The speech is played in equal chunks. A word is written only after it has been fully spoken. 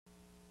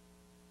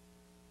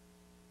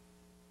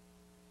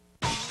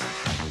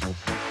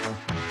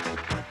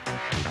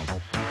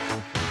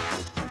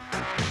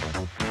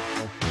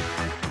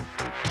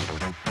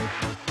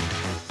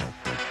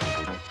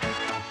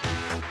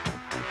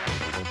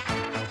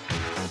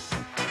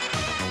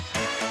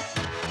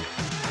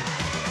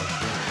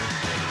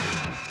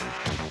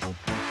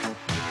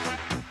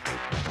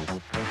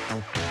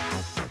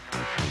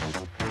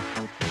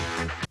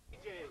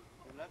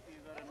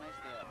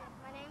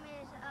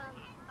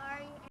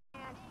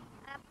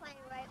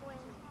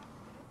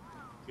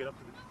get up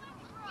to the...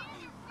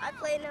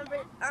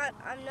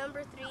 I'm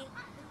number 3.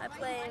 I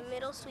play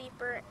middle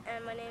sweeper,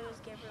 and my name is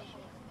Gabriel.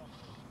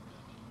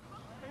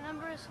 My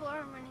number is 4.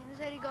 My name is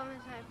Eddie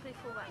Gomez, and I play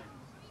fullback.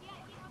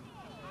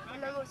 My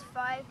number is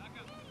 5.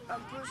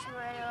 I'm Bruce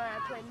Moreno, and I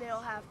play middle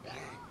halfback.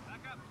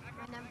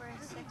 My number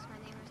is 6. My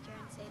name is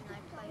Jaron Saden,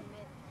 and I play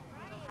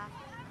middle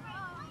halfback.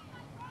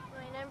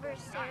 My number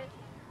is 7.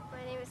 My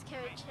name is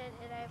Kevin Chen,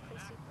 and I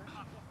play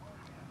sweeper.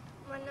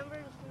 My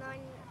number is 9,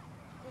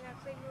 and I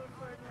play middle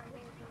forward. My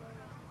name is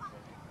Moreno.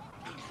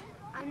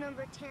 I'm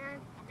number 10.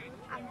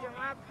 I'm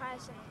Jeremiah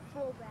Price, and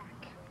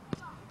fullback.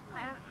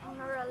 I'm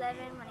number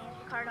 11. My name is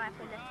Ricardo. I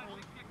play left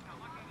wing.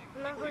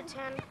 I'm number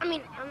 10.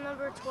 I'm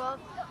number 12.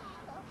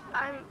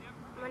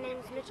 My name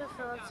is Mitchell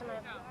Phillips, and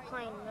I'm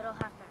playing middle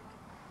halfback.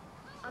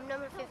 I'm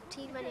number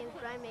 15. My name is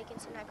Brian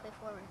Makins, and I play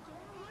forward.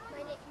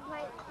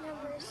 My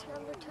number is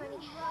number 20.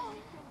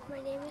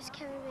 My name is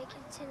Kevin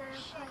Makins, and I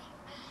play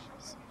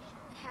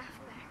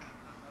halfback.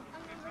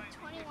 I'm number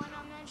 21.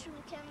 I'm Andrew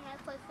McKevin, and I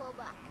play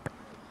fullback.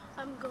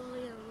 I'm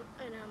goalie,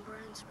 and I'm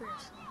Brian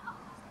Spears.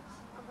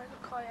 I'm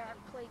Michael Collier. I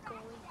play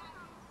goalie.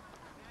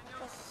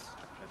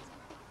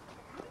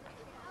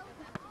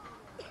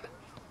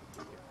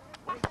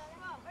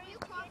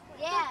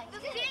 Yeah, the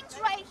pin's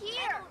right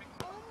here.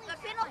 The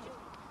pin.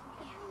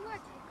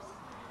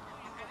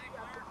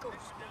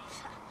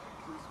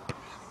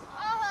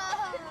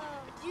 Oh,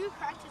 do you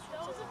practice?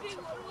 That was a big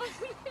one.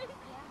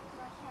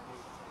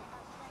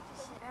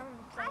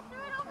 I threw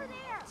it over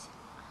there.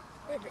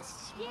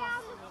 Yeah,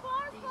 on the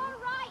far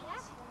right.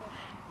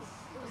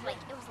 It was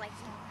like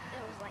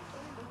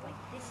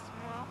this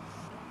small.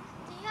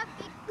 Do you have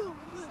big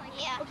boots?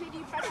 Yeah. Okay, do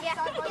you practice? Yeah.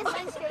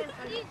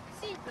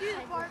 Do you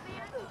bar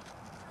band?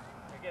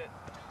 I get it.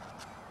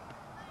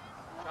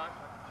 Sean,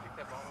 pick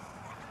that ball up.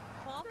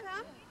 Ball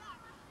come?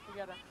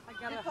 I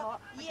gotta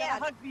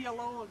hug the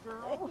yellow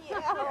girl.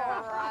 Yeah, all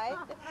right.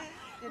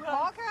 Did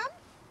Paul come?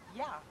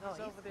 Yeah, he's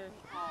over there.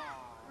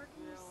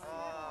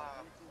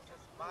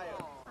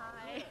 Smile.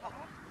 Hi.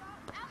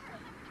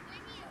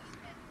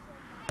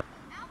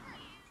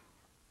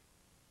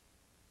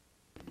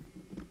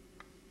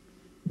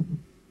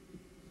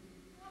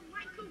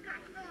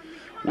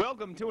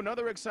 Welcome to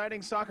another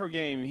exciting soccer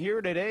game.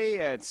 Here today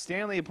at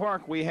Stanley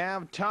Park, we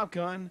have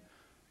Topgun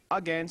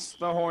against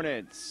the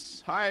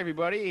Hornets. Hi,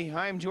 everybody.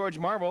 I'm George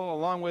Marble,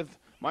 along with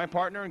my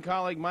partner and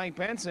colleague Mike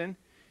Benson.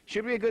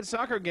 Should be a good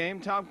soccer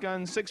game.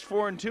 Topgun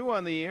 6-4-2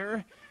 on the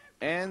year,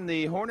 and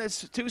the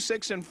Hornets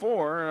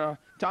 2-6-4.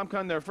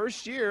 Topgun, their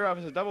first year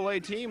as a AA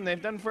team,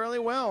 they've done fairly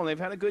well, and they've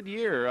had a good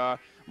year.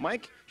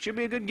 Mike, should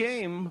be a good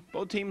game.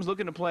 Both teams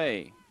looking to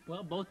play.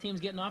 Well, both teams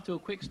getting off to a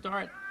quick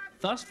start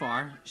thus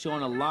far,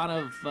 showing a lot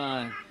of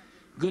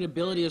good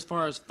ability as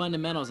far as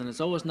fundamentals, and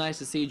it's always nice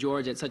to see,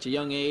 George, at such a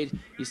young age.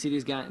 You see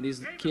these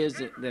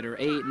kids that are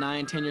 8,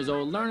 9, 10 years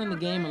old learning the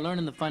game and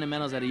learning the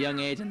fundamentals at a young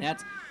age, and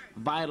that's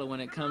vital when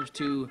it comes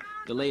to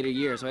the later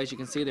years. So as you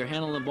can see, they're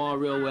handling the ball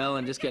real well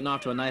and just getting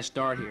off to a nice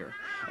start here.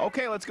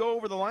 Okay, let's go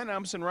over the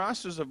lineups and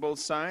rosters of both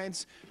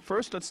sides.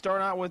 First, let's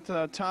start out with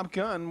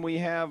Topgun. We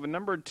have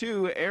number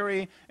 2,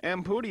 Ari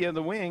Ampudia,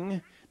 the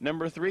wing.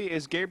 Number 3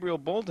 is Gabriel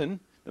Bolton,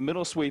 the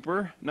middle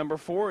sweeper. Number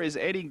 4 is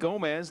Eddie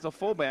Gomez, the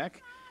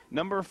fullback.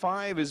 Number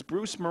 5 is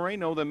Bruce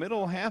Moreno, the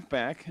middle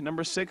halfback.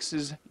 Number 6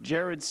 is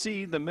Jared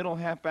Seed, the middle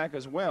halfback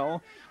as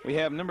well. We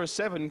have number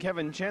 7,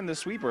 Kevin Chen, the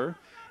sweeper.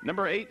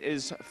 Number 8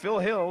 is Phil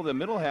Hill, the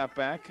middle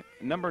halfback.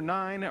 Number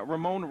 9,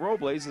 Ramon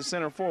Robles, the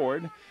center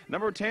forward.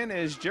 Number 10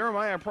 is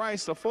Jeremiah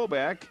Price, the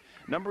fullback.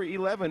 Number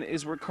 11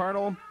 is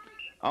Ricardo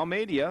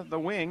Almeida, the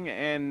wing,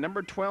 and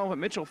number 12,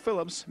 Mitchell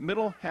Phillips,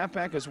 middle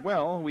halfback as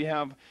well. We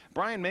have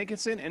Brian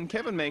Makinson and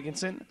Kevin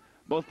Makinson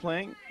both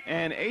playing,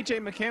 and A.J.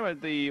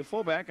 McCammett, the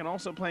fullback, and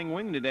also playing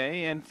wing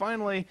today. And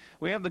finally,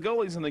 we have the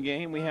goalies in the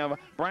game. We have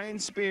Brian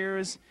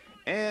Spears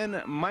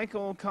and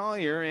Michael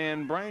Collier,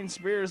 and Brian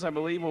Spears, I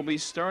believe, will be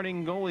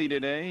starting goalie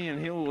today,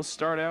 and he will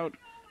start out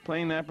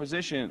playing that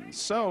position.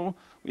 So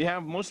we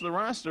have most of the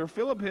roster.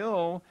 Philip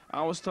Hill,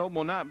 I was told,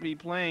 will not be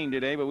playing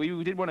today, but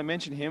we did want to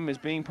mention him as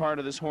being part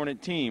of this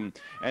Hornet team.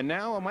 And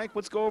now, Mike,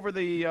 let's go over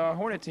the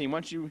Hornet team.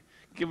 Why don't you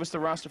give us the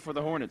roster for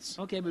the Hornets?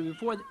 Okay, but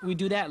before we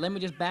do that, let me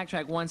just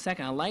backtrack 1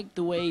 second. I like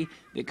the way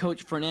that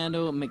Coach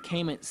Fernando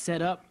McCammett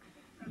set up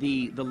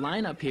the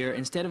lineup here.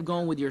 Instead of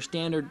going with your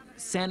standard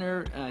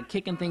center,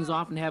 kicking things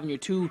off and having your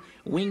 2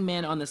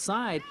 wingmen on the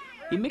side,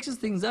 he mixes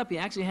things up. He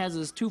actually has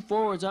his 2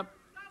 forwards up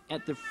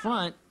at the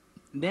front.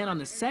 Then on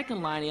the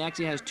second line, he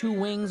actually has 2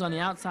 wings on the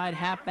outside,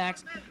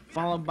 halfbacks,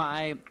 followed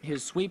by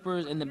his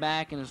sweepers in the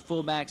back and his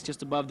fullbacks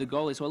just above the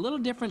goalie. So a little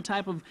different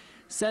type of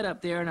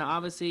setup there. Now,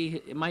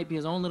 obviously, it might be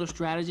his own little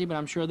strategy, but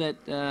I'm sure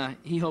that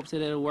he hopes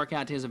that it'll work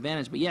out to his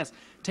advantage. But yes,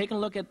 taking a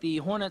look at the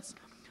Hornets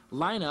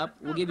lineup,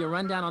 we'll give you a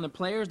rundown on the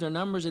players, their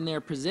numbers, and their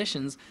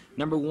positions.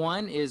 Number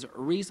 1 is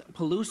Reese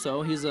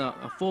Peluso. He's a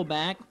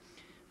fullback.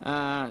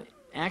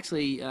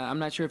 Actually, I'm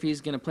not sure if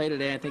he's going to play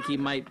today. I think he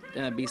might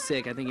be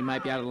sick. I think he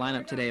might be out of the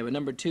lineup today. But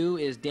number 2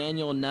 is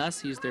Daniel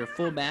Nuss. He's their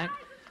fullback.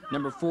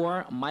 Number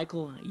 4,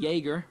 Michael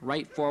Yeager,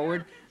 right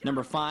forward.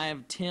 Number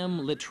 5,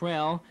 Tim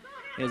Littrell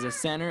is a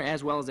center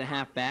as well as a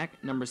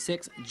halfback. Number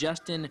 6,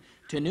 Justin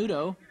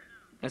Tenuto,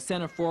 a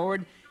center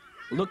forward.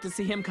 Look to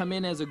see him come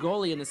in as a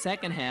goalie in the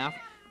second half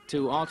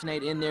to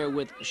alternate in there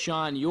with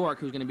Sean York,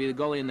 who's going to be the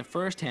goalie in the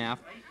first half.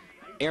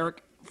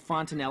 Eric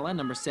Fontanella,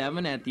 number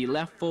 7, at the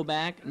left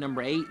fullback.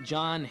 Number 8,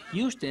 John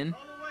Houston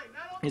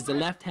is the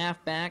left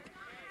halfback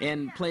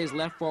and plays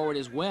left forward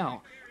as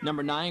well.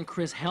 Number 9,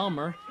 Chris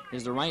Helmer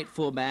is the right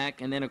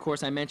fullback. And then, of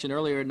course, I mentioned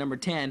earlier, number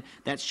 10,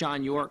 that's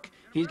Sean York.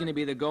 He's going to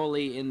be the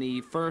goalie in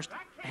the first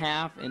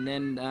half, and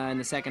then in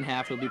the second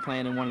half he'll be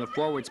playing in one of the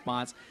forward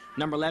spots.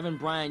 Number 11,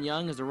 Brian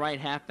Young is the right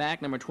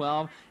halfback. Number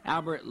 12,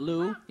 Albert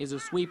Liu is a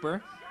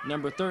sweeper.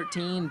 Number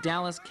 13,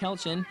 Dallas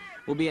Kelchin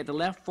will be at the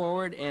left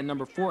forward, and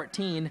number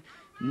 14,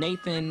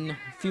 Nathan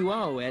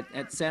Fuo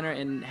at center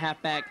and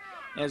halfback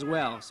as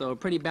well. So a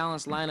pretty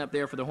balanced lineup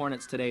there for the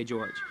Hornets today,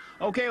 George.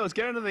 Okay, let's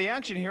get into the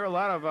action here. A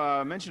lot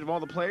of mention of all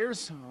the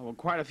players,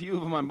 quite a few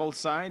of them on both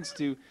sides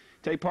to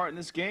take part in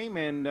this game.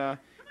 And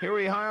here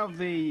we have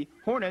the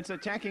Hornets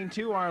attacking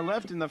to our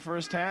left in the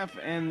first half,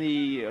 and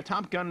the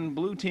Top Gun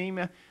blue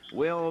team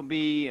will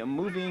be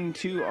moving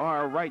to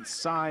our right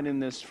side in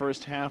this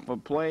first half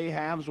of play.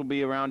 Halves will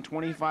be around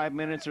 25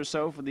 minutes or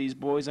so for these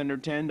boys under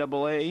 10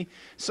 AA.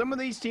 Some of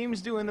these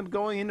teams do end up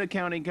going into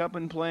County Cup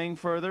and playing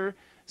further.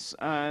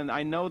 And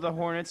I know the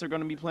Hornets are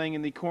going to be playing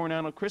in the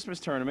Coronado Christmas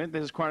Tournament.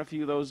 There's quite a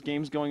few of those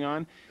games going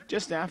on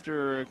just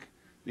after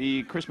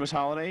the Christmas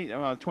holiday,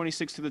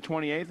 26th to the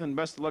 28th, and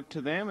best of luck to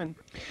them. And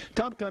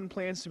Top Gun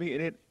plans to be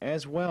in it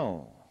as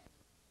well.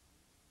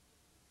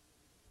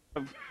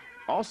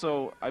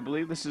 Also, I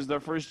believe this is their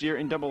first year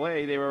in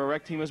AA. They were a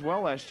rec team as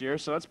well last year,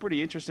 so that's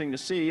pretty interesting to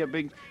see. A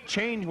big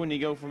change when you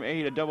go from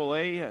A to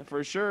AA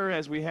for sure,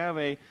 as we have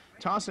a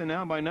toss-in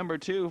now by number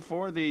 2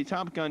 for the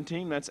Top Gun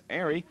team. That's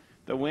Ari,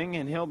 the wing,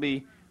 and he'll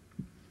be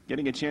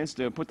getting a chance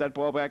to put that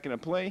ball back into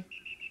play.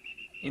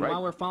 And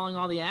while we're following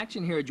all the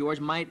action here, George,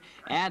 might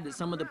add that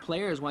some of the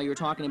players, while you're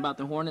talking about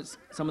the Hornets,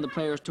 some of the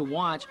players to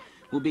watch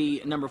will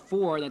be number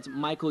 4, that's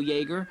Michael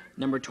Yeager,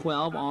 number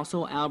 12,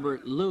 also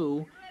Albert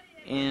Liu,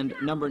 and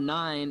number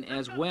 9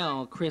 as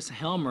well, Chris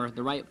Helmer,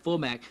 the right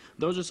fullback.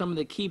 Those are some of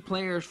the key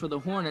players for the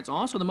Hornets.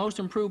 Also, the most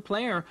improved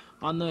player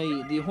on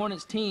the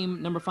Hornets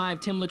team, number 5,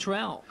 Tim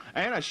Luttrell.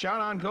 And a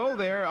shot on goal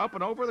there, up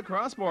and over the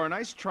crossbar. A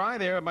nice try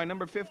there by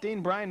number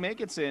 15, Brian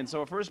Makinson.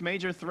 So a first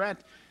major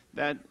threat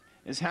that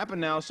has happened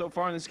now so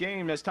far in this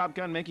game. As Top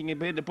Gun making a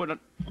bid to put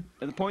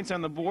the points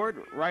on the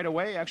board right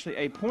away, actually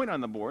a point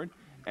on the board,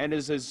 and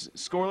is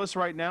scoreless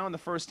right now in the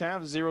first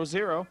half,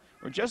 0-0.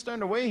 We're just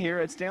underway here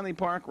at Stanley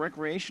Park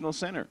Recreational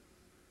Center.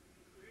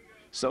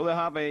 So they'll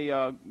have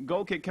a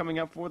goal kick coming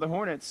up for the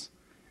Hornets,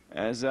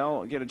 as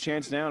they'll get a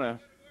chance now to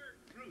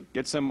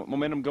get some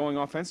momentum going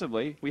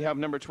offensively. We have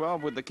number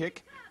 12 with the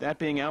kick, that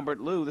being Albert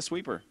Liu, the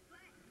sweeper.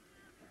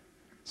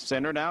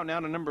 Centered out now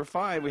to number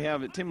 5. We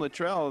have Tim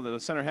Luttrell, the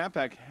center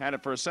halfback, had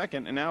it for a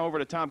second, and now over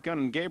to Top Gun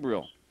and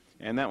Gabriel.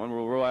 And that one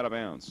will roll out of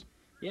bounds.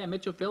 Yeah,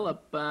 Mitchell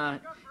Phillip,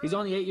 he's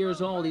only 8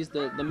 years old. He's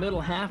the middle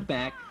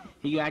halfback.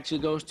 He actually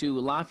goes to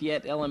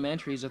Lafayette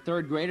Elementary. He's a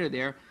third grader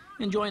there,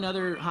 enjoying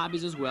other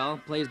hobbies as well.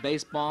 Plays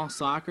baseball,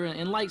 soccer,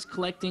 and likes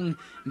collecting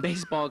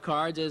baseball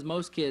cards, as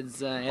most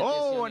kids at this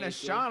young and a age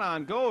shot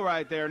on goal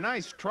right there.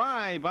 Nice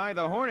try by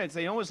the Hornets.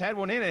 They almost had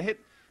one in. It hit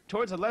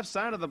towards the left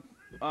side of the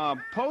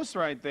post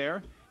right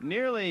there,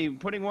 nearly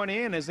putting one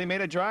in as they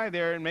made a drive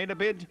there and made a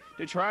bid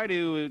to try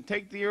to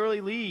take the early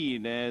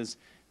lead, as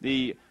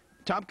the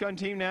Top Gun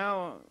team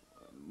now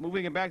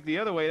moving it back the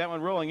other way, that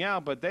one rolling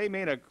out, but they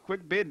made a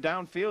quick bid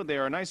downfield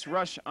there, a nice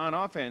rush on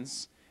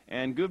offense,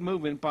 and good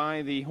movement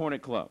by the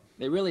Hornet Club.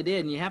 They really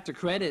did, and you have to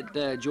credit,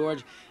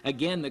 George,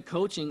 again, the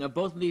coaching of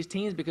both of these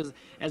teams, because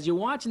as you're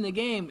watching the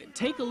game,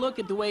 take a look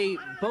at the way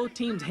both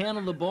teams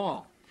handle the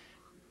ball.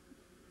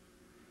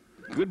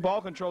 Good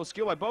ball control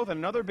skill by both.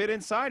 Another bit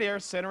inside here,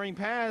 centering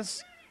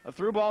pass. A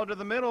through ball to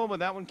the middle, but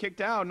that one kicked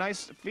out.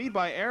 Nice feed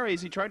by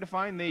Aries. He tried to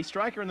find the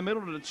striker in the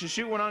middle to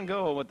shoot one on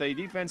goal, but the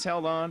defense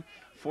held on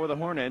for the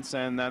Hornets,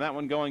 and that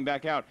one going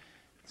back out.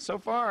 So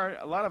far,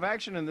 a lot of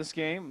action in this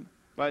game,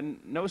 but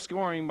no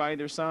scoring by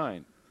either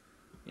side.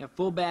 Yeah,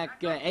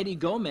 fullback Eddie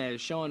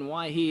Gomez showing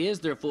why he is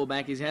their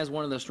fullback. He has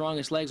one of the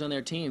strongest legs on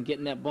their team,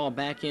 getting that ball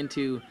back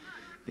into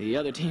the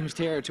other team's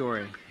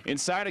territory.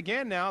 Inside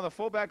again now, the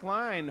fullback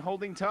line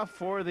holding tough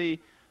for the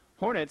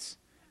Hornets,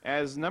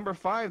 as number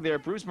 5 there,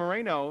 Bruce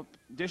Moreno,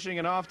 dishing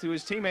it off to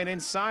his teammate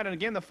inside. And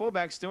again, the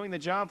fullback's doing the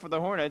job for the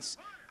Hornets,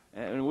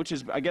 which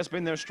has, I guess,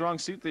 been their strong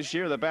suit this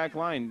year, the back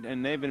line.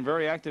 And they've been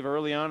very active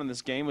early on in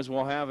this game, as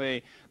we'll have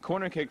a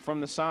corner kick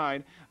from the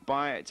side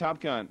by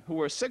Top Gun,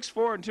 who are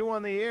 6-4 and 2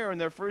 on the year in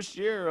their first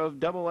year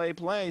of AA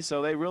play.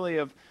 So they really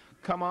have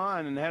come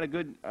on and had a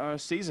good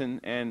season.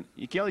 And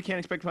you really can't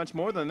expect much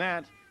more than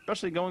that,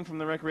 especially going from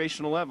the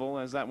recreational level,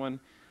 as that one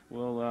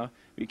will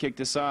be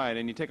kicked aside.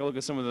 And you take a look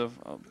at some of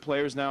the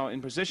players now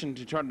in position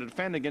to try to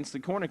defend against the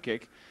corner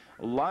kick.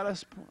 A lot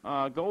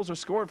of goals are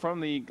scored from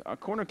the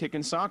corner kick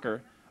in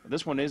soccer.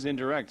 This one is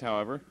indirect,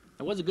 however.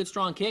 It was a good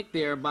strong kick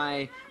there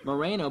by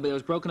Moreno, but it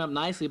was broken up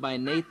nicely by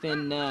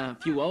Nathan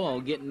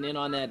Fuo getting in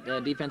on that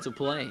defensive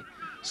play.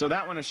 So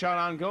that one, a shot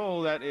on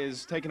goal that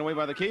is taken away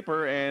by the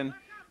keeper, and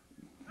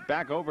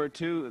back over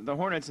to the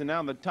Hornets, and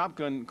now the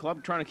Topgun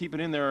club trying to keep it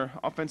in their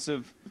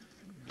offensive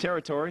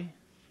territory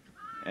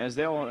as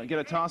they'll get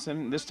a toss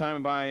in, this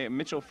time by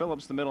Mitchell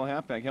Phillips, the middle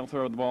halfback. He'll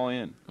throw the ball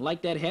in. I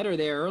like that header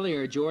there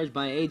earlier, George,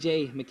 by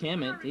A.J.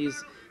 McCammett.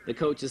 He's the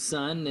coach's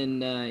son,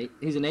 and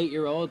he's an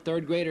 8-year-old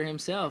third grader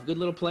himself. Good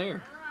little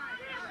player.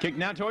 Kick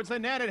now towards the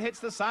net. It hits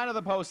the side of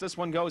the post. This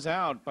one goes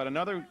out, but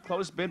another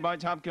close bid by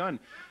Topgun.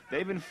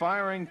 They've been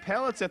firing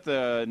pellets at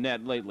the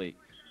net lately.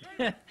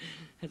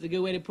 That's a good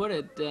way to put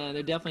it.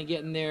 They're definitely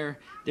getting their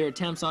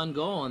attempts on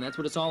goal, and that's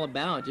what it's all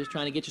about, just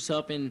trying to get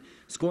yourself in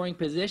scoring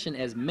position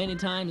as many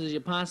times as you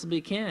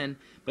possibly can.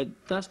 But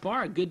thus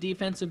far, a good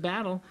defensive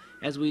battle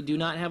as we do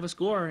not have a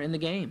score in the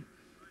game.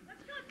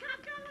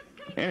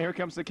 And here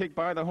comes the kick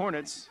by the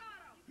Hornets,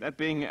 that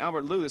being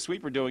Albert Liu, the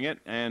sweeper, doing it.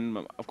 And,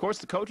 of course,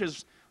 the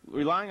coaches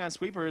relying on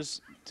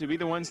sweepers to be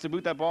the ones to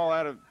boot that ball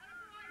out of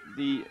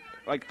the,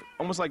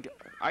 almost like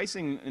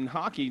icing in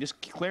hockey,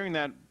 just clearing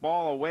that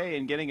ball away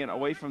and getting it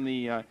away from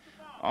the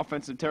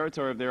offensive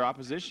territory of their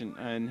opposition.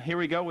 And here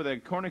we go with a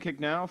corner kick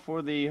now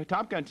for the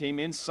Topgun team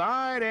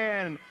inside,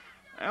 and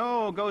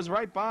goes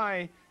right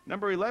by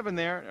number 11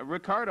 there.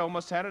 Ricardo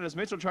almost had it as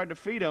Mitchell tried to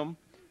feed him,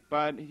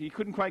 but he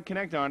couldn't quite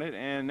connect on it.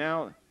 And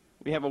now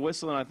we have a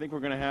whistle, and I think we're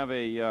going to have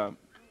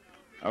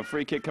a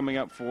free kick coming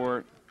up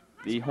for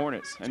the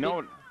Hornets. And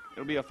no,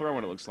 it'll be a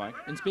throw-in, it looks like.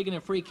 And speaking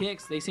of free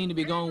kicks, they seem to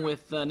be going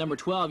with number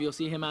 12. You'll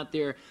see him out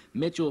there,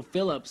 Mitchell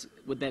Phillips,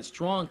 with that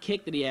strong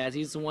kick that he has.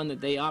 He's the one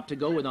that they opt to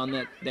go with on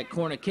that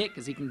corner kick,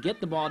 because he can get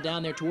the ball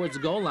down there towards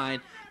the goal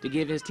line to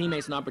give his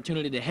teammates an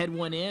opportunity to head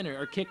one in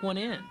or kick one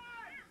in.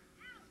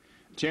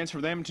 Chance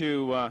for them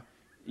to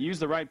use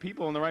the right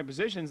people in the right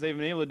positions. They've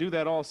been able to do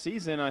that all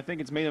season. I think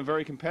it's made them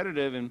very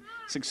competitive and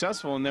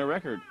successful in their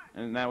record,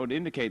 and that would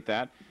indicate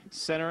that.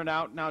 Center it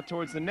out now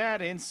towards the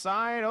net,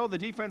 inside. The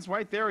defense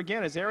right there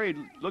again as Airy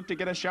looked to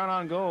get a shot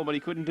on goal, but he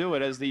couldn't do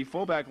it, as the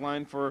fullback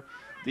line for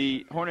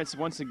the Hornets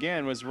once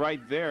again was right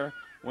there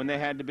when they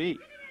had to be.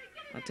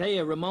 I tell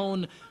you,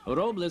 Ramon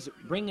Robles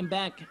bringing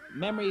back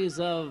memories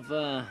of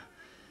the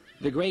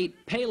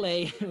great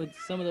Pele with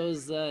some of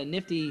those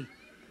nifty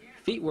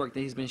feet work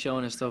that he's been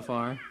showing us so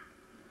far.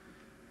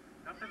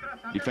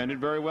 Defended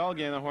very well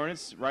again, the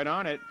Hornets, right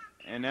on it.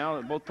 And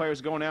now both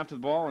players going after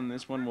the ball, and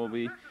this one will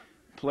be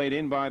played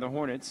in by the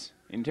Hornets.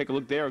 And take a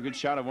look there, a good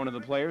shot of one of the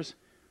players.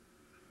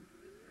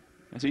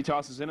 As he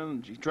tosses in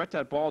and directs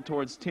that ball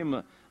towards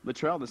Tim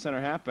Luttrell, the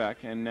center halfback.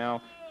 And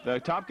now the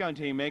Topgun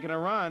team making a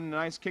run.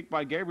 Nice kick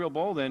by Gabriel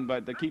Bolden,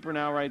 but the keeper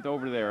now right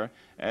over there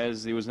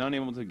as he was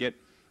unable to get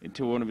it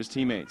to one of his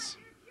teammates.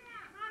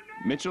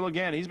 Mitchell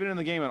again, he's been in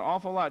the game an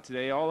awful lot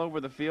today, all over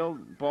the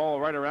field,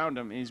 ball right around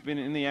him. He's been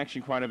in the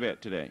action quite a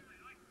bit today.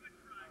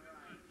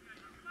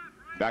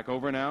 Back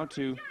over now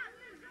to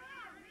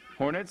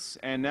Hornets,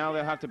 and now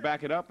they'll have to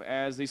back it up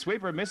as the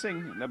sweeper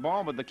missing the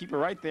ball, but the keeper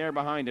right there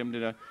behind him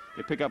to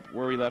pick up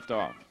where he left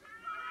off.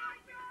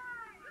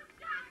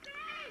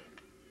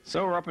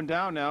 So we're up and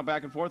down now,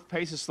 back and forth.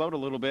 Pace has slowed a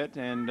little bit,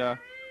 and a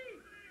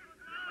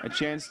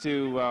chance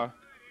to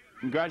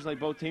congratulate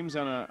both teams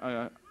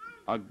on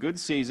a good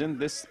season,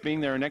 this being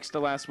their next to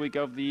last week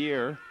of the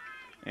year,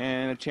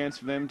 and a chance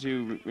for them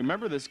to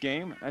remember this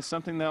game as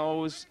something they'll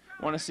always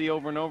want to see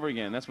over and over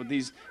again. That's what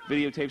these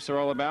videotapes are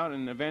all about,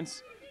 and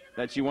events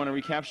that you want to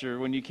recapture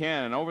when you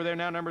can. And over there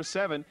now, number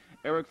 7,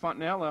 Eric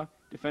Fontanella,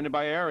 defended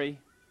by Airy.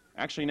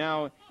 Actually,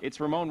 now it's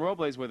Ramon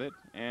Robles with it,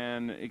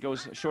 and it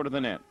goes short of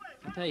the net.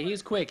 I tell you,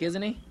 he's quick,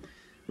 isn't he?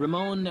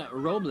 Ramon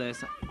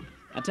Robles.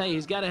 I tell you,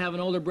 he's got to have an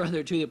older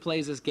brother, too, that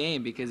plays this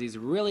game, because he's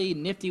really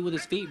nifty with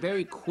his feet,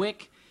 very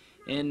quick.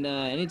 And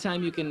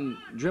anytime you can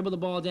dribble the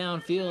ball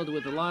downfield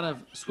with a lot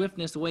of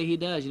swiftness the way he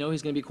does, you know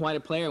he's going to be quite a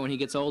player when he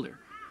gets older.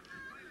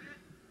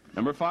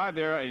 Number 5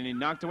 there, and he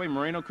knocked away.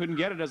 Moreno couldn't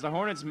get it as the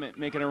Hornets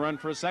making a run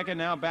for a second.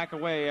 Now back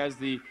away as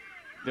the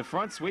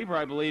front sweeper,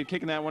 I believe,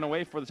 kicking that one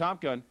away for the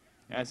Topgun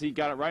as he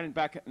got it right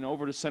back and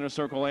over to center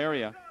circle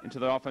area into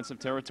the offensive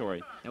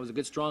territory. That was a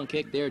good strong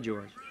kick there,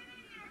 George.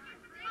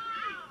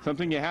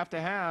 Something you have to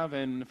have,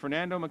 and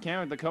Fernando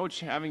McCammett, the coach,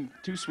 having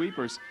 2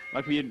 sweepers,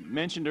 like we had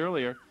mentioned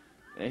earlier,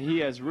 he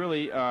has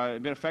really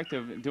been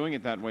effective doing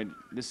it that way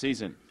this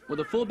season. Well,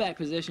 the fullback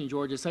position,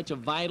 George, is such a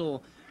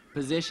vital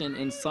position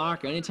in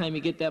soccer. Anytime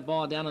you get that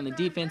ball down on the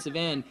defensive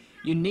end,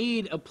 you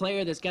need a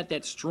player that's got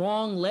that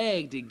strong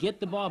leg to get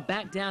the ball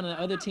back down in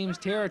the other team's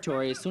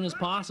territory as soon as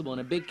possible,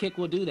 and a big kick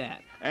will do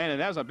that. And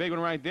that was a big one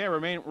right there.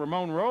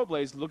 Ramon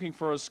Robles looking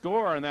for a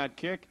score on that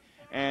kick,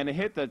 and it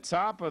hit the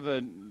top of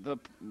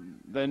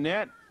the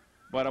net,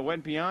 but it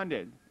went beyond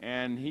it.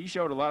 And he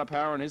showed a lot of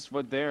power in his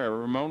foot there.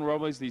 Ramon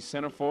Robles, the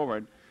center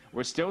forward.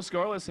 We're still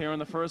scoreless here in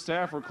the first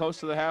half. We're close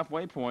to the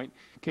halfway point.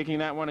 Kicking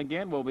that one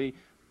again will be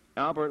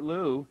Albert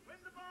Liu.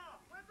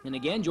 And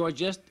again, George,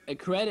 just a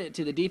credit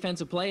to the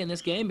defensive play in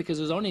this game, because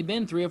there's only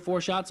been 3 or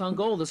 4 shots on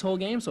goal this whole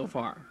game so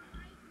far.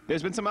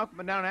 There's been some up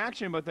and down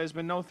action, but there's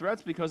been no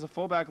threats because the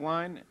fullback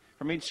line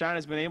from each side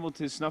has been able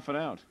to snuff it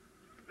out.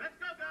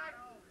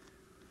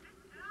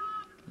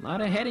 A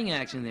lot of heading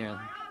action there.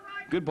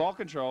 good ball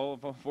control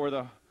for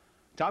the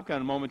Top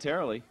Gun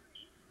momentarily.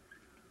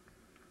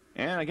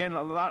 And again,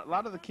 a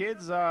lot of the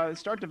kids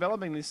start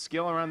developing this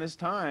skill around this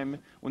time.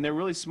 When they're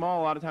really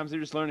small, a lot of times they're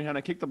just learning how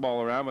to kick the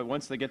ball around. But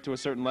once they get to a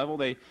certain level,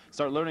 they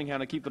start learning how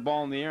to keep the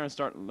ball in the air and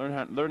start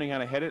learning how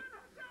to hit it,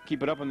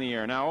 keep it up in the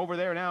air. Now over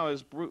there now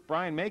is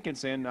Brian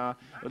Makinson.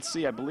 Let's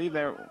see, I believe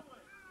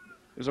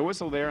there's a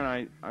whistle there,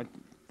 and I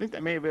think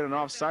that may have been an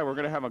offside. We're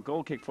going to have a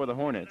goal kick for the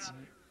Hornets.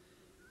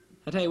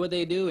 I'll tell you what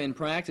they do in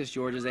practice,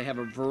 George, is they have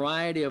a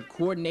variety of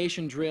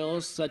coordination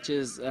drills, such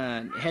as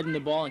heading the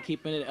ball and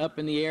keeping it up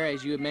in the air,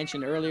 as you had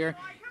mentioned earlier,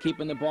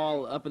 keeping the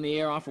ball up in the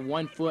air off of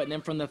 1 foot and then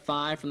from the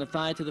thigh to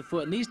the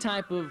foot. And these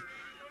type of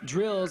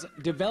drills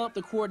develop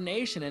the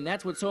coordination, and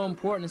that's what's so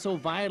important and so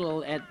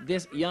vital at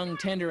this young,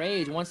 tender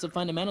age. Once the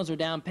fundamentals are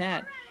down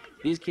pat,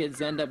 these kids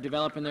end up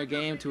developing their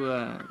game to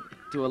a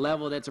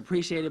level that's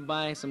appreciated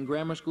by some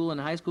grammar school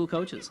and high school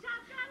coaches.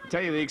 I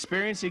tell you, the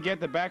experience you get,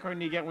 the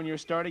background you get when you're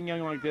starting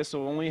young like this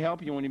will only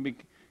help you when you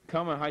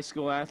become a high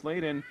school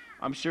athlete, and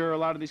I'm sure a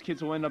lot of these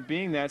kids will end up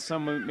being that.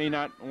 Some may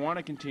not want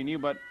to continue,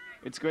 but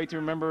it's great to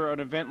remember an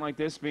event like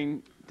this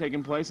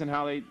taking place and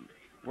how they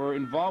were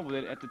involved with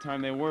it at the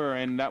time they were.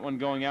 And that one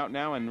going out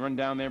now and run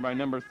down there by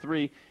number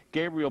 3,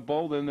 Gabriel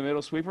Bolden, the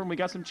middle sweeper. And we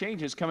got some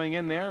changes. Coming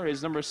in there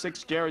is number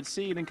 6, Jared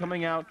Seed, and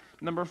coming out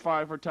number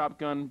 5 for Top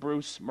Gun,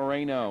 Bruce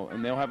Moreno.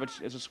 And they'll have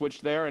a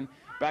switch there, and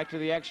back to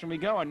the action we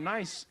go. A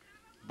nice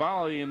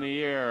volley in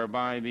the air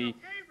by the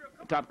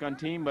Top Gun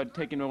team, but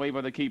taken away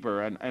by the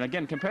keeper. And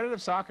again,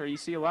 competitive soccer, you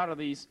see a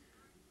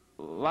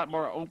lot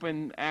more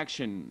open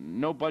action,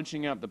 no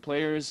bunching up. The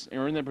players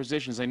are in their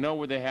positions. They know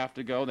where they have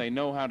to go. They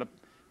know how to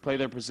play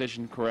their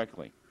position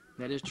correctly.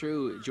 That is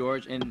true,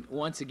 George. And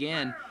once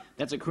again,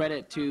 that's a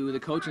credit to the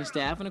coaching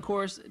staff. And, of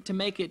course, to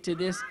make it to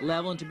this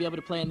level and to be able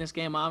to play in this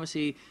game,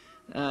 obviously,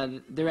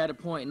 they're at a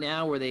point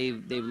now where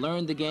they've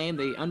learned the game.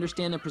 They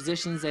understand their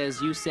positions,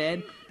 as you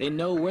said. They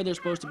know where they're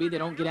supposed to be. They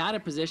don't get out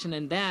of position,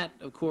 and that,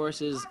 of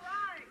course, is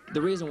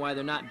the reason why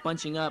they're not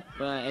bunching up,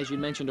 as you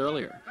mentioned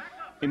earlier.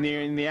 In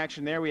the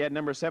action there, we had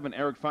number 7,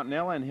 Eric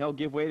Fontanella, and he'll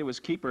give way to his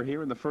keeper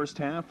here in the first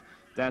half.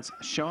 That's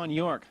Sean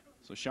York.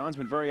 So Sean's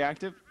been very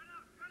active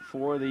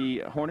for the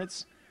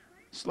Hornets.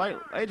 Slight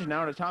edge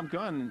now to Top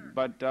Gun,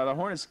 but the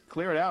Hornets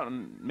clear it out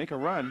and make a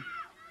run.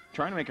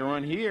 Trying to make a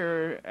run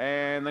here,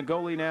 and the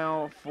goalie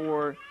now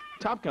for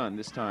Top Gun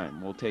this time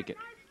will take it.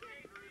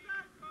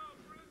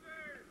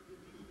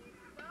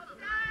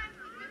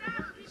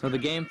 So the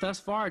game thus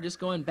far just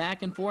going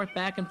back and forth,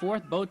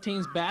 both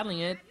teams battling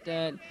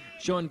it,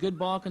 showing good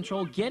ball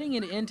control, getting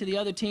it into the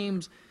other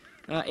team's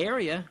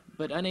area,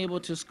 but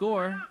unable to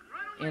score.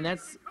 And that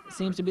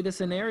seems to be the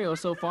scenario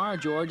so far,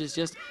 George. Is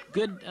just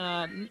good,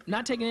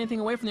 not taking anything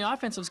away from the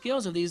offensive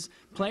skills of these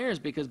players,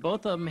 because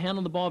both of them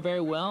handle the ball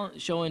very well,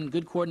 showing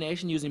good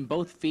coordination, using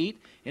both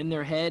feet in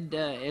their head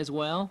as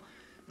well.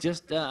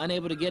 Just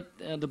unable to get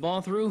the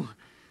ball through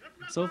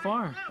so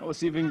far. Well, we'll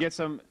see if we can get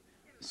some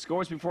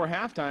scores before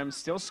halftime.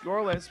 Still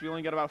scoreless. We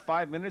only got about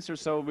 5 minutes or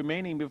so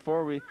remaining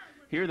before we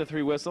hear the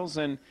 3 whistles,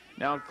 and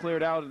now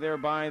cleared out there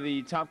by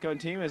the Top Gun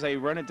team as they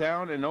run it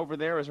down, and over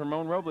there is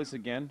Ramon Robles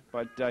again,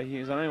 but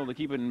he's unable to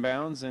keep it in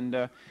bounds,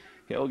 and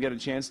he'll get a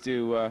chance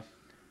to...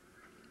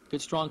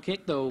 Good strong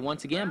kick, though,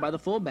 once again by the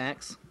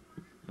fullbacks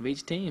of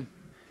each team.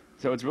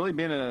 So it's really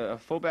been a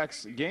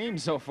fullbacks game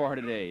so far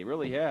today. It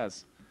really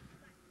has.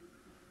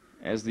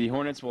 As the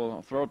Hornets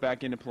will throw it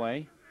back into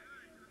play.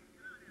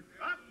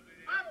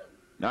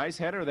 Nice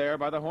header there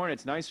by the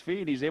Hornets. Nice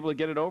feed. He's able to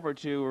get it over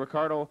to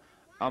Ricardo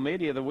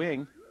Almeida, the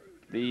wing,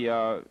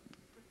 the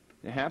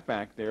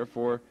halfback there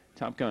for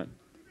Top Gun.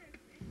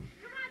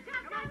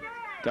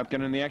 Top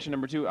Gun in the action,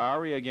 number 2,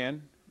 Ari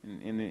again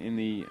in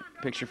the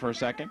picture for a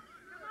second.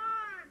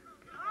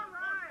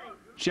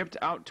 Chipped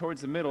out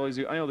towards the middle. He's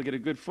unable to get a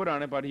good foot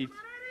on it, but a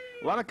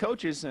lot of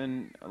coaches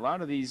and a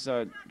lot of these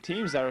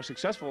teams that are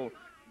successful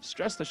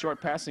stress the short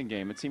passing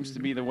game. It seems to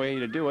be the way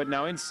to do it.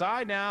 Now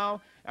inside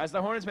now, as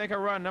the Hornets make a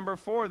run, number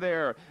 4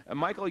 there,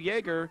 Michael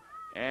Yeager,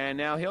 and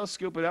now he'll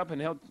scoop it up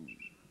and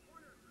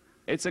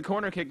it's a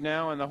corner kick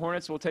now, and the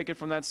Hornets will take it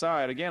from that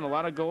side. Again, a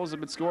lot of goals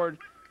have been scored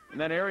in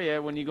that area.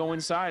 When you go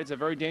inside, it's a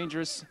very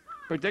dangerous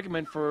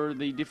predicament for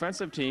the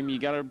defensive team. You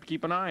got to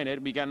keep an eye on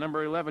it. We got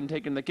number 11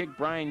 taking the kick,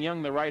 Brian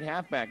Young, the right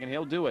halfback, and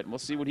he'll do it. We'll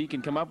see what he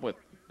can come up with.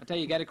 I'll tell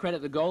you, you got to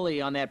credit the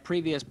goalie on that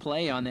previous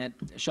play on that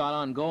shot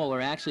on goal, or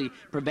actually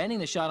preventing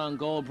the shot on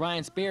goal.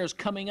 Brian Spears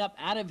coming up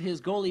out of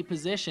his goalie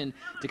position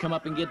to come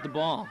up and get the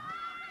ball.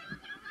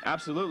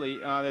 Absolutely.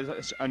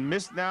 There's a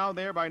miss now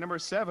there by number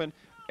 7,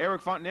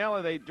 Eric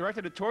Fontanella. They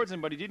directed it towards him,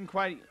 but he didn't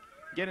quite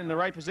get in the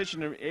right position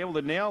to be able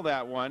to nail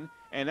that one.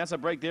 And that's a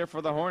break there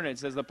for the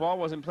Hornets, as the ball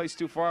wasn't placed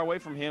too far away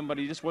from him, but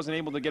he just wasn't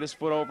able to get his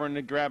foot over and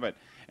to grab it.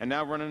 And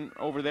now running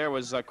over there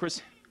was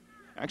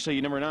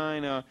number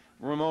 9,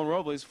 Ramon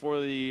Robles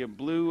for the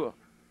blue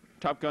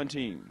Top Gun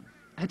team.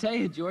 I tell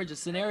you, George, the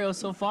scenario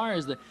so far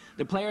is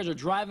the players are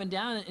driving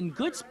down in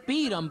good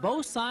speed on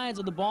both sides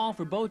of the ball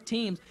for both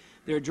teams.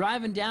 They're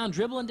driving down,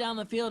 dribbling down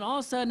the field, and all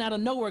of a sudden, out of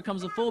nowhere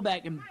comes a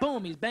fullback, and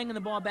boom, he's banging the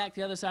ball back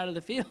to the other side of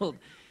the field.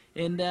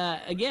 And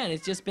again,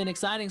 it's just been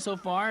exciting so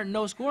far.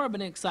 No score,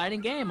 but an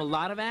exciting game. A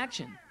lot of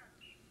action.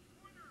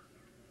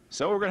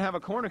 So we're going to have a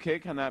corner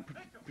kick on that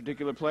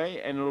particular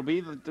play, and it'll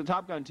be the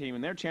Topgun team,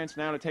 and their chance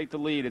now to take the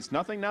lead. It's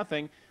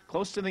 0-0,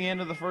 close to the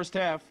end of the first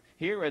half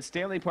here at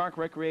Stanley Park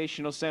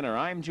Recreational Center.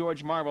 I'm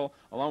George Marble,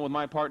 along with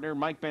my partner,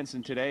 Mike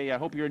Benson, today. I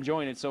hope you're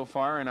enjoying it so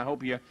far, and I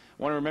hope you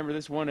want to remember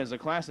this one as a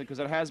classic, because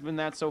it has been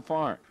that so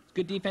far.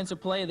 Good defensive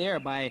play there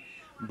by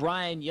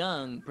Brian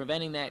Young,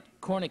 preventing that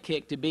corner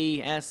kick to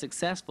be as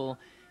successful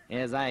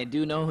as I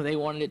do know they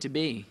wanted it to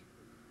be.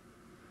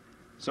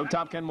 So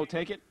Topgun will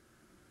take it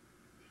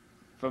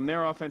from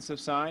their offensive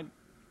side.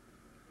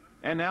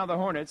 And now the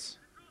Hornets,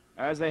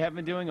 as they have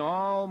been doing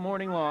all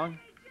morning long,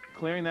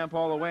 clearing that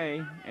ball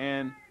away,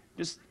 and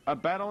just a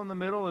battle in the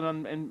middle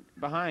and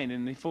behind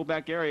in the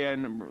fullback area.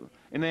 And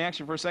in the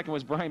action for a second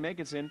was Brian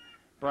Makinson,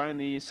 Brian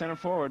the center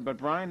forward, but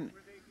Brian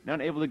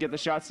not able to get the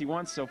shots he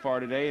wants so far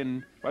today,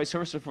 and vice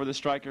versa for the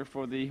striker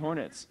for the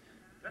Hornets.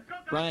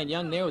 Brian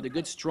Young there with a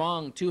good,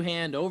 strong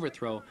two-hand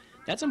overthrow.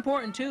 That's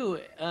important, too.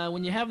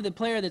 When you have the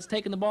player that's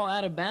taking the ball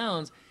out of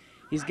bounds,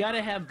 he's got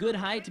to have good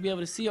height to be able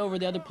to see over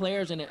the other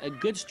players, and a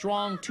good,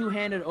 strong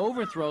two-handed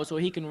overthrow so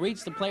he can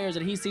reach the players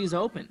that he sees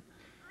open.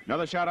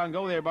 Another shot on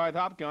goal there by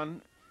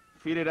Topgun,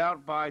 feeded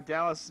out by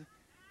Dallas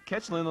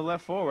Ketchlin, the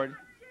left forward,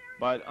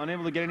 but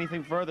unable to get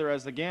anything further,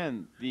 as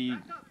again the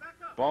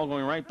ball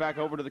going right back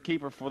over to the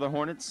keeper for the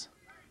Hornets,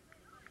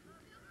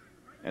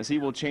 as he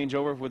will change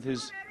over with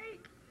his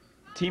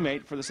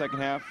teammate for the second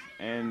half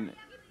and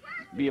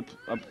be a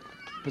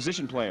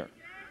position player.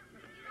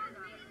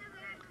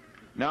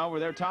 Now over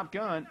there,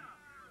 Topgun.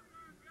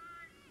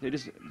 They're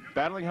just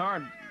battling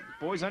hard.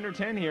 Boys under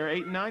 10 here,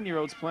 8- and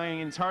 9-year-olds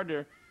playing, and it's hard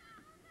to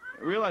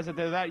realize that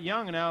they're that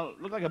young. And now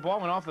it looked like a ball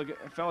went off the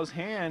fellow's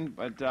hand,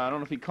 but I don't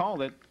know if he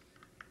called it.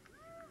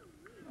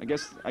 I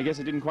guess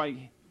it didn't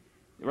quite.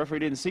 The referee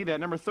didn't see that.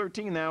 Number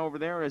 13 now over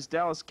there is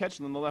Dallas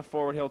Ketchlin, the left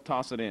forward. He'll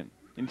toss it in.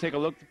 And take a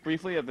look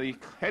briefly at the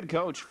head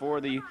coach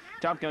for the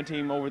Topgun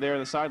team over there on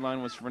the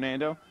sideline was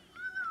Fernando,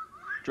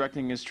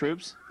 directing his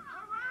troops.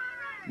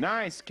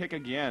 Nice kick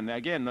again.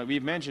 Again,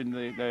 we've mentioned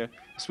the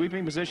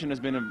sweeping position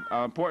has been an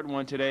important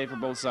one today for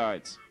both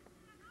sides.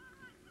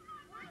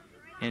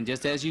 And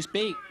just as you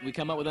speak, we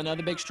come up with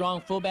another big,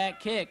 strong fullback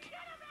kick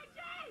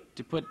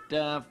to put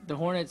the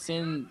Hornets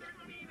in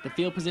the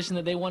field position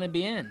that they want to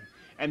be in.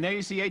 And there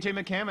you see A.J.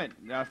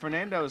 McCammett,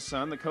 Fernando's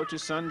son, the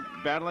coach's son,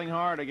 battling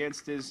hard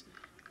against his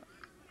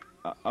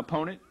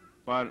opponent,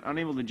 but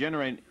unable to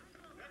generate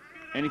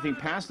anything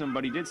past him,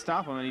 but he did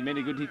stop him, and he made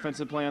a good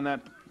defensive play on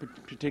that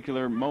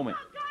particular moment.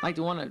 Like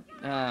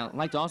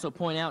to also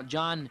point out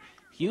John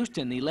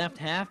Houston, the left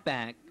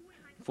halfback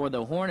for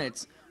the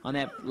Hornets, on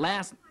that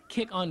last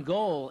kick on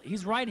goal.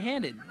 He's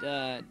right-handed,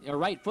 or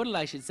right-footed,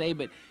 I should say,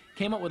 but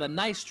came up with a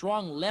nice,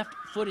 strong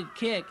left-footed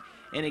kick.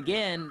 And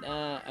again,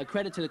 a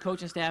credit to the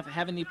coaching staff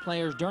having the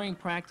players during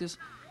practice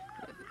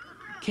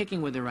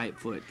kicking with their right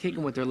foot,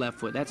 kicking with their left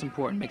foot. That's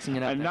important, mixing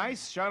it up. A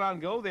nice shot on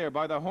goal there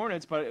by the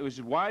Hornets, but it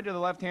was wide to the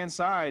left-hand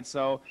side.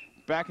 So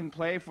back in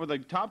play for the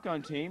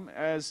Topgun team,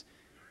 as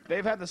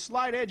they've had the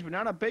slight edge, but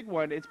not a big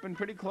one. It's been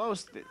pretty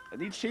close.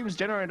 Each team's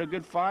generated a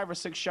good 5 or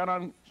 6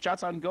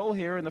 shots on goal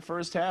here in the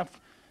first half,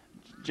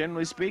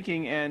 generally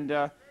speaking. And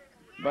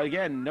but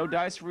again, no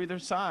dice for either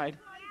side.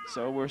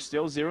 So we're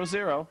still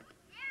 0-0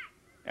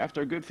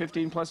 after a good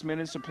 15-plus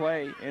minutes to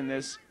play in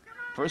this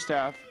first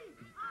half.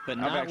 But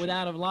not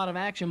without a lot of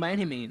action by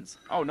any means.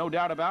 Oh, no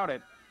doubt about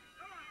it.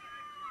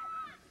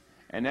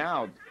 And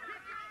now,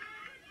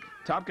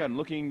 Topgun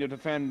looking to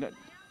defend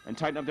and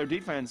tighten up their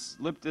defense.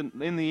 Lifted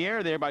in the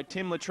air there by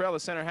Tim Luttrell, the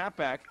center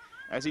halfback,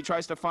 as he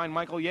tries to find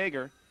Michael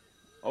Yeager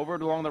over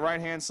along the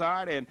right-hand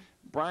side, and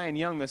Brian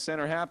Young, the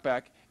center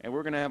halfback, and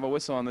we're going to have a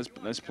whistle on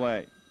this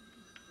play.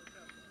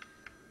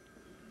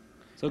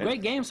 So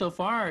great game so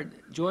far,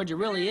 George. It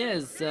really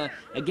is. A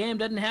game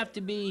doesn't have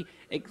to be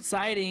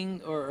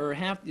exciting or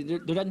there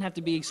doesn't have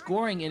to be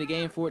scoring in a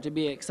game for it to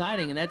be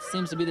exciting, and that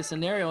seems to be the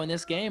scenario in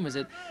this game, is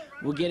that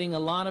we're getting a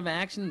lot of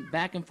action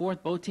back and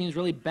forth, both teams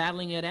really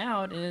battling it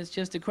out, and it's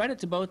just a credit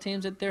to both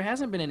teams that there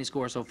hasn't been any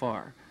score so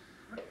far.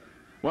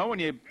 Well, when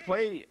you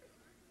play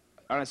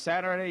on a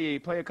Saturday, you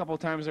play a couple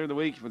of times during the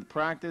week with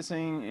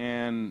practicing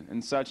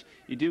and such,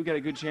 you do get a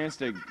good chance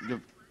to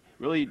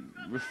really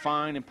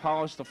refine and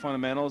polish the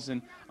fundamentals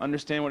and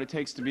understand what it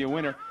takes to be a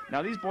winner.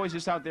 Now, these boys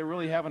just out there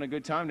really having a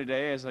good time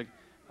today, as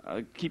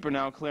a keeper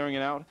now clearing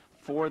it out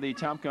for the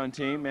Topgun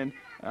team, and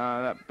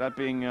that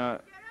being, I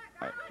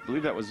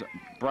believe that was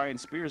Brian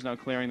Spears now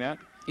clearing that.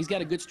 He's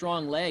got a good,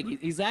 strong leg.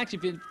 He's actually,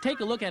 if you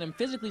take a look at him,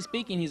 physically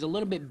speaking, he's a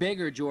little bit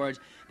bigger, George,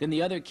 than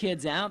the other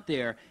kids out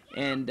there,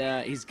 and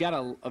he's got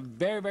a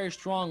very, very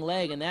strong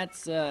leg, and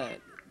that's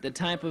the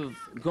type of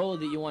goal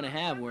that you want to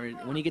have, where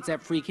when he gets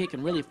that free kick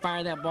and really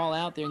fire that ball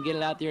out there and get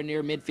it out there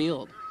near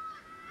midfield.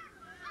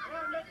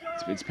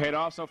 It's paid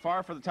off so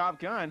far for the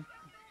Topgun,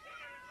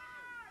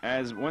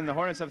 as when the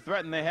Hornets have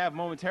threatened, they have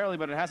momentarily,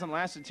 but it hasn't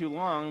lasted too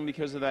long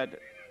because of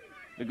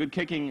the good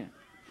kicking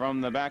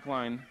from the back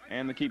line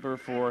and the keeper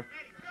for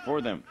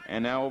them.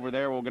 And now over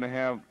there we're going to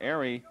have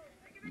Airy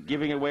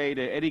giving it away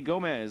to Eddie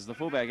Gomez, the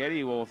fullback.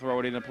 Eddie will throw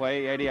it into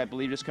play. Eddie, I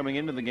believe, just coming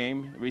into the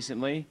game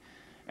recently.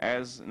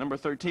 As number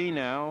 13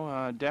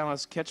 now,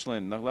 Dallas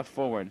Ketchland, the left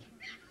forward.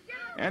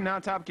 And now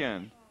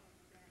Topgun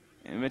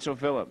and Mitchell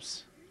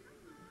Phillips.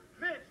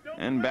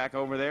 And back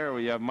over there,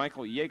 we have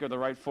Michael Yeager, the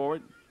right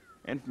forward.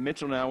 And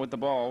Mitchell now with the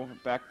ball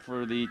back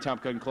for the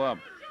Topgun club.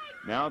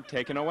 Now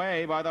taken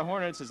away by the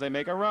Hornets as they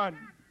make a run.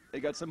 They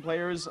got some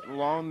players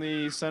along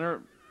the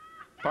center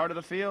part of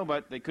the field,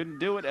 but they couldn't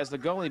do it as the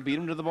goalie beat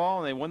them to the ball,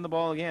 and they won the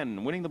ball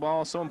again. Winning the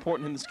ball is so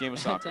important in this game of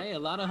soccer. I tell you, a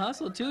lot of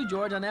hustle, too,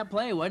 George, on that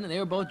play, wasn't it? They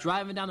were both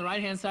driving down the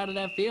right-hand side of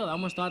that field. I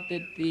almost thought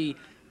that the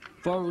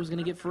forward was going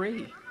to get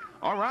free.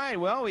 All right,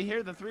 well, we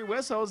hear the 3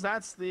 whistles.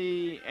 That's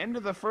the end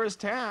of the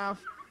first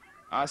half.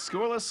 A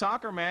scoreless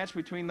soccer match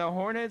between the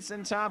Hornets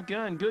and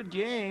Topgun. Good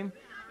game,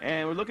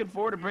 and we're looking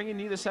forward to bringing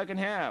you the second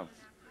half.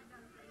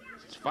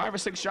 It's 5 or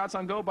 6 shots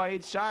on goal by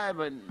each side,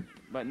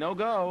 but no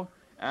go.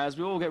 As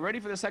we will get ready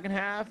for the second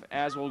half,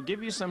 as we'll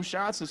give you some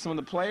shots of some of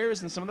the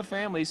players and some of the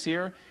families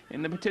here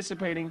in the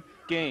participating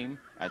game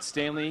at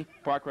Stanley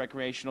Park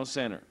Recreational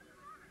Center.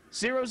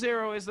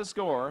 0-0 is the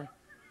score.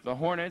 The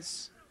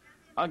Hornets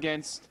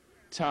against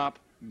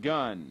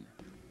Topgun.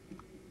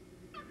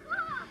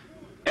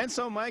 And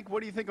so, Mike,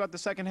 what do you think about the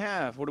second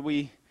half? What do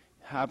we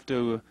have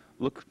to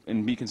look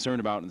and be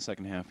concerned about in the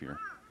second half here?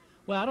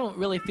 Well, I don't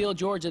really feel,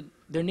 George, that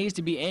there needs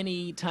to be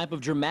any type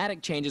of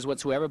dramatic changes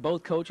whatsoever.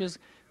 Both coaches,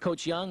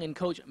 Coach Young and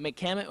Coach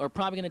McCammett, are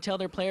probably going to tell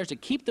their players to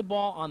keep the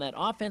ball on that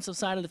offensive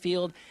side of the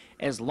field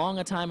as long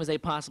a time as they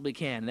possibly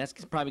can. That's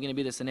probably going to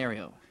be the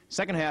scenario.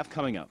 Second half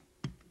coming up.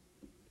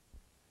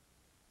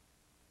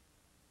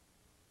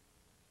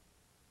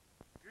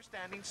 You're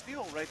standing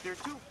still right there,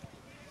 too.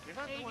 You're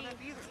not doing that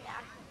either.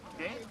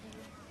 Okay?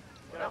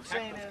 What I'm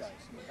saying is,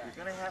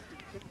 you're going to have to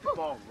kick the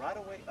ball right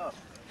away up.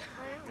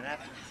 You're going to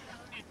have to,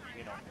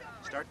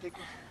 start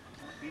taking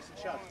decent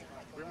shots.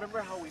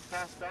 Remember how we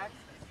passed back?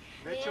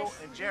 Mitchell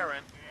and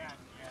Jaron.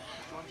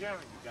 Mitchell and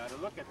Jaron, you got to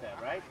look at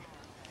that, right?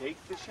 Take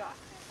the shot,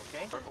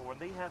 okay? When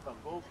they have a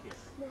goal kick,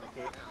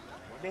 okay?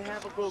 When they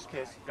have a goal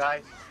kick,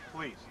 guys,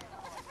 please.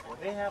 When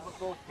they have a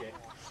goal kick,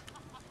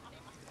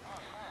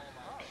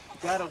 you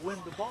got to win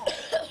the ball.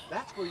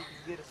 That's where you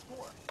can get a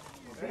score,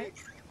 okay?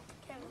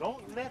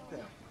 Don't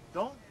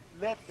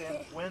let them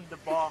win the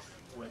ball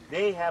when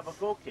they have a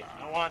goal kick.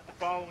 I want the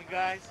following,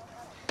 guys.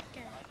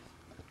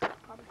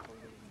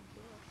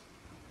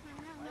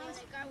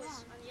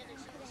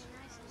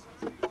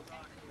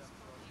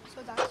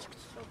 So that's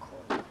so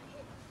cool.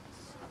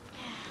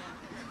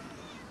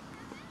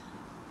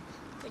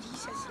 But he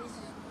says his is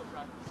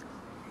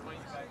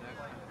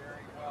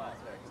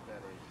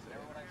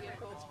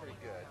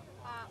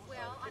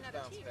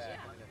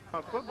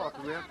football,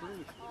 because we have to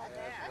leave.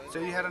 So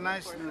you had a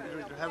nice, you're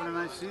having a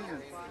nice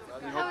season.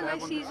 You hope have a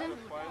nice season.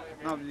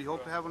 No, you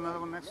hope to have another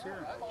one next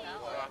year.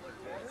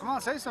 Come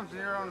on, say something.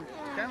 You're on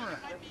camera.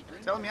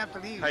 Tell them you have to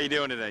leave. How you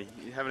doing today?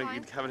 You having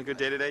a good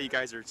day today? You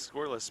guys are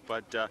scoreless,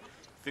 but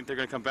think they're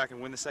going to come back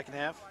and win the second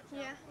half?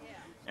 Yeah.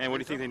 And what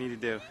do you think they need to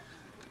do?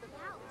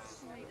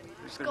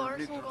 Score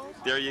some goals.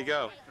 There you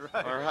go.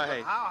 Right. All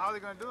right. How are they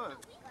going to do it?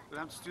 They're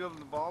going to have to steal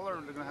the ball, or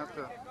they're going to have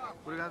to,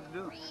 what are they going to have to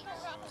do?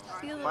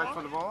 Steal the Fight ball.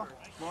 for the ball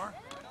more?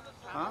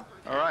 Huh?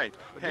 All right.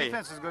 But Hey,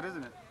 defense is good,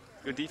 isn't it?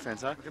 good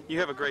defense, huh? You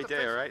have a great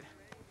day, all right?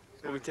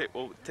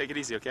 We'll take it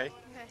easy, okay?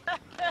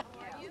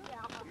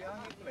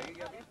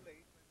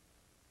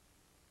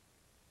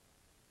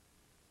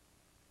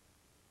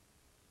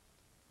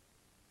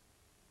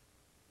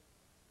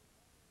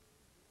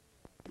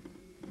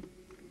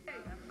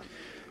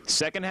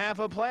 Second half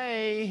of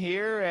play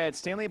here at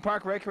Stanley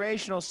Park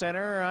Recreational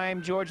Center.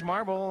 I'm George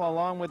Marble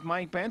along with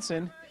Mike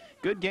Benson.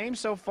 Good game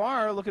so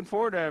far. Looking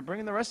forward to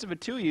bringing the rest of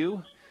it to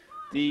you.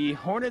 The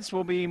Hornets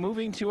will be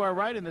moving to our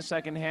right in the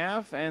second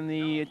half, and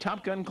the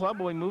Topgun Club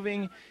will be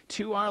moving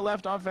to our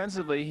left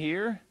offensively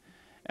here.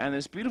 And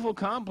this beautiful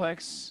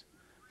complex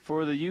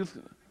for the youth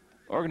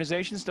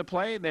organizations to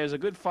play. There's a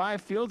good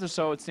 5 fields or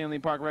so at Stanley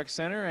Park Rec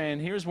Center,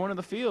 and here's one of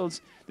the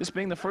fields, this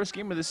being the first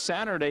game of this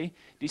Saturday,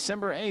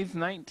 December 8th,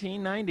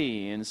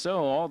 1990. And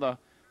so all the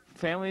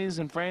families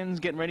and friends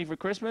getting ready for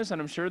Christmas, and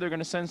I'm sure they're going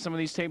to send some of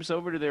these tapes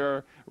over to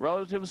their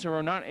relatives who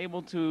are not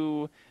able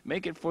to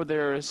make it for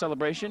their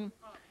celebration,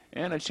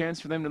 and a chance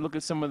for them to look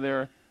at some of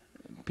their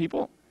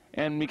people.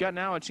 And we got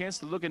now a chance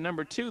to look at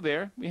number 2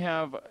 there. We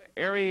have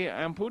Ari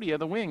Ampudia,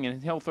 the wing,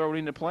 and he'll throw it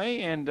into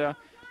play, and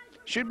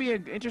should be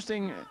an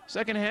interesting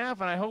second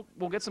half, and I hope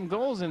we'll get some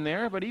goals in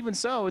there. But even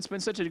so, it's been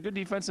such a good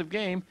defensive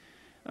game.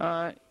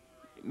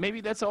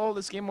 Maybe that's all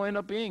this game will end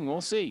up being. We'll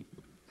see.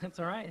 That's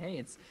all right.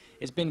 Hey,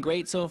 it's been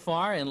great so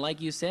far, and like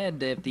you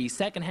said, if the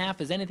second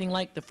half is anything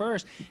like the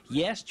first,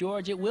 yes,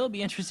 George, it will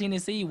be interesting to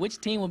see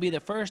which team will be the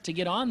first to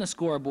get on the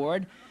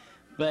scoreboard.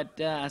 But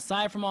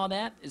aside from all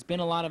that, it's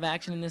been a lot of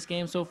action in this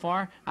game so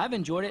far. I've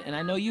enjoyed it, and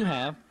I know you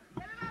have.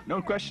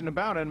 No question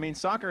about it. I mean,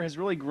 soccer has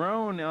really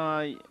grown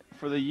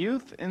for the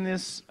youth in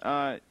this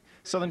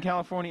Southern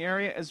California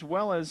area, as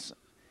well as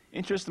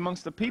interest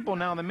amongst the people.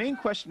 Now, the main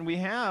question we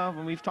have,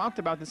 and we've talked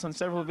about this on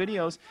several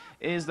videos,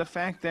 is the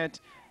fact that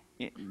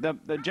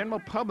the general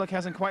public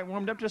hasn't quite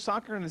warmed up to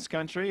soccer in this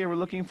country. We're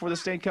looking for the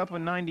State Cup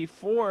in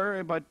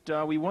 '94, but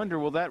we wonder,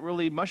 will that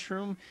really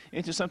mushroom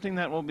into something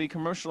that will be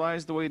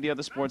commercialized the way the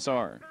other sports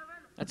are?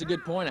 That's a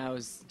good point. I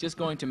was just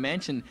going to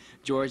mention,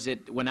 George,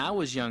 that when I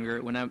was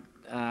younger, when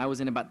I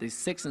was in about the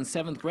 6th and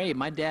 7th grade,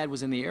 my dad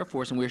was in the Air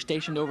Force, and we were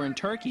stationed over in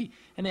Turkey.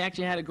 And they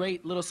actually had a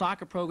great little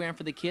soccer program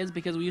for the kids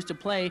because we used to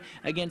play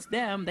against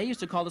them. They used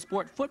to call the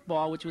sport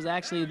football, which was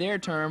actually their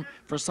term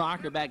for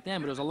soccer back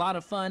then. But it was a lot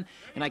of fun.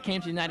 And I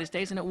came to the United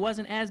States, and it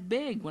wasn't as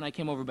big when I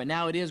came over. But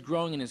now it is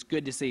growing, and it's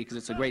good to see because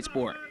it's a great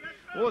sport.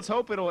 Well, let's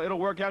hope it'll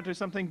work out to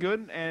something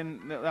good,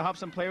 and it'll help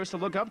some players to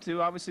look up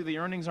to. Obviously, the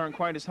earnings aren't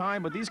quite as high,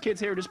 but these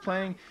kids here are just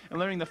playing and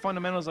learning the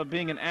fundamentals of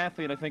being an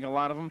athlete. I think a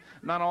lot of them,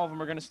 not all of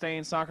them are going to stay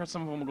in soccer.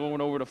 Some of them are going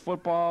over to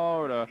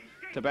football or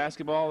to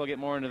basketball. They'll get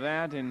more into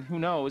that, and who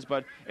knows.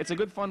 But it's a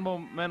good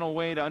fundamental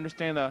way to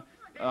understand the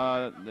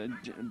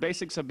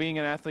basics of being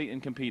an athlete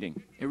and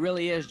competing. It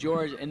really is,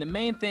 George. And the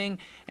main thing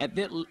at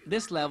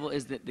this level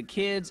is that the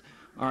kids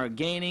are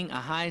gaining a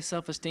high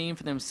self-esteem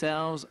for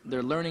themselves.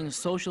 They're learning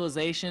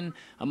socialization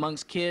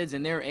amongst kids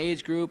in their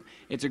age group.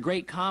 It's a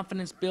great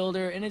confidence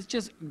builder, and it's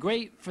just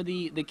great for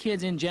the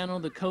kids in general,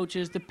 the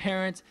coaches, the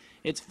parents.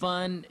 It's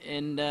fun,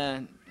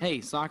 and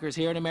hey, soccer's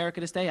here in America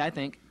to stay, I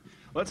think.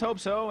 Let's hope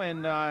so,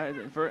 and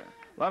for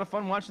a lot of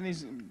fun watching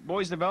these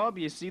boys develop.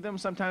 You see them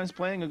sometimes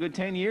playing a good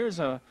 10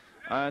 years,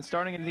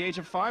 starting at the age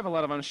of 5, a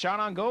lot of them. Shot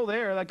on goal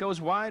there, that goes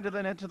wide to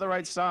the net to the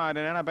right side,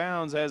 and out of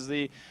bounds as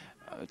the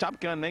Top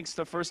Gun makes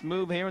the first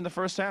move here in the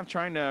first half,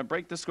 trying to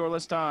break the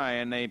scoreless tie,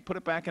 and they put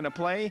it back into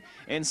play.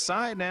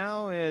 Inside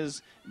now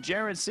is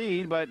Jared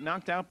Seed, but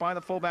knocked out by the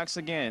fullbacks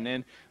again.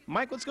 And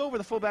Mike, let's go over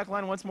the fullback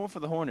line once more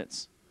for the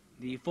Hornets.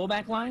 The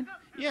fullback line?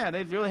 Yeah,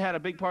 they've really had a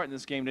big part in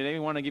this game today.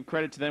 We want to give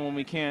credit to them when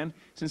we can,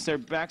 since their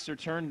backs are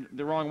turned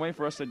the wrong way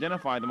for us to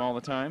identify them all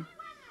the time.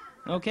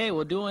 Okay,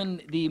 well,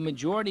 doing the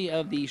majority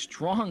of the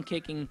strong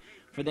kicking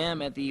for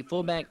them at the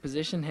fullback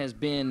position has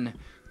been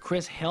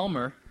Chris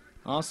Helmer.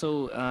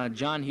 Also,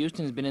 John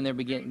Houston has been in there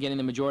getting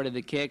the majority of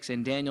the kicks,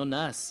 and Daniel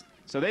Nuss.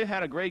 So they've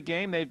had a great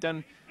game. They've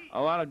done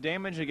a lot of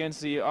damage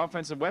against the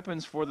offensive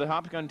weapons for the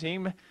Topgun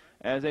team,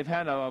 as they've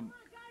had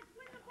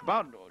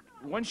about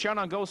one shot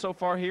on goal so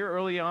far here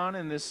early on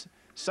in this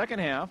second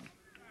half.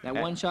 That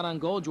one shot on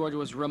goal, George,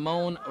 was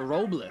Ramon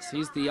Robles.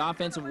 He's the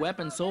offensive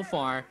weapon so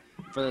far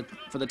for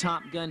the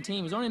Top Gun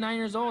team. He's only 9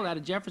 years old, out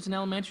of Jefferson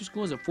Elementary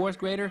School. He's a 4th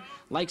grader,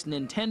 likes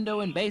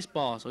Nintendo and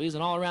baseball, so he's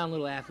an all-around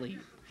little athlete.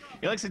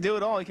 He likes to do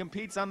it all. He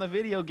competes on the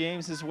video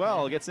games as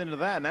well. Gets into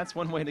that, and that's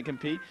one way to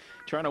compete,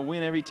 trying to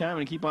win every time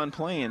and keep on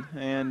playing.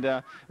 And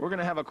we're going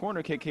to have a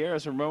corner kick here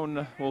as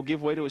Ramon will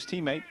give way to his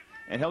teammate,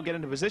 and he'll get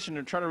into position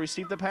to try to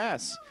receive the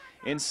pass.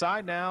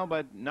 Inside now,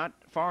 but not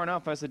far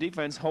enough as the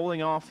defense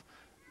holding off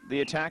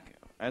the attack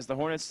as the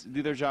Hornets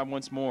do their job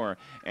once more.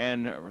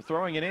 And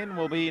throwing it in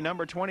will be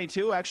number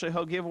 22. Actually,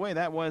 he'll give way.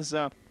 That was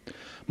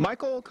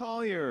Michael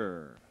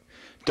Collier,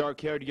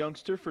 dark-haired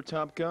youngster for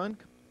Top Gun.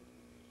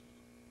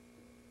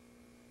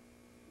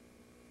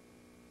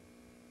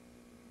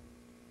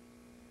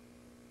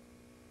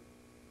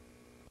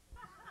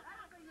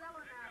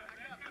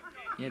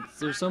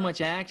 There's so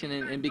much action,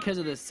 and because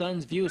of the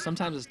sun's view,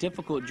 sometimes it's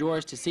difficult,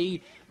 George, to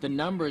see the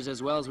numbers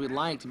as well as we'd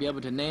like to be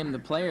able to name the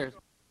players.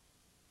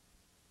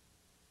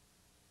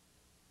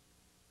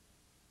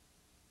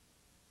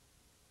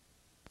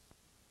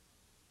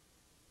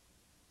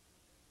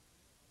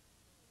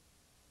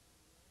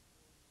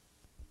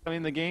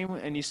 In the game,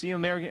 and you see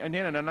him there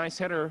again, and a nice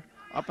header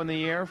up in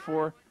the air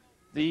for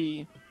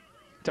the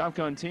Top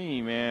Gun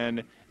team.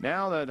 And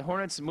now the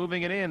Hornets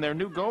moving it in. Their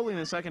new goalie in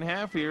the second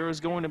half here is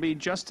going to be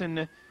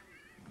Justin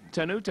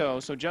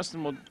Tanuto. So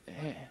Justin will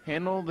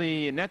handle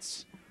the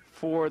nets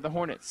for the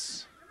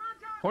Hornets.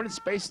 Hornets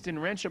based in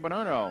Rancho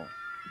Bernardo.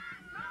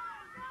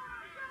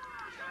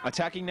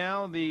 Attacking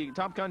now the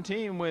Top Gun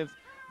team with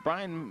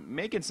Brian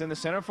Makinson, the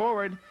center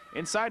forward.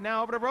 Inside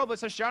now over to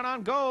Robles, a shot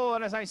on goal,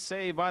 and a nice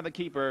save by the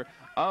keeper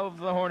of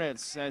the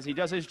Hornets as he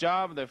does his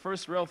job. The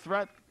first real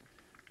threat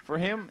for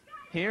him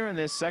here in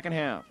this second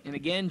half. And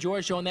again,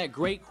 George showing that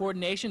great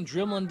coordination,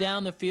 dribbling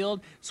down the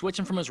field,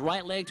 switching from his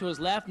right leg to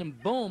his left,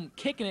 and boom,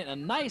 kicking it. A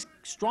nice,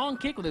 strong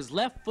kick with his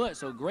left foot.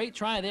 So great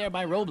try there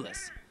by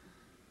Robles.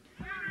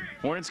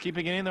 Hornets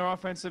keeping it in their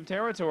offensive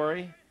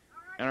territory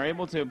and are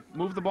able to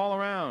move the ball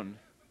around.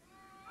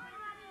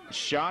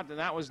 Shot, and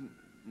that was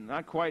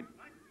not quite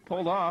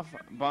pulled off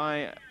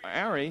by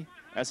Ari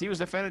as he was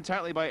defended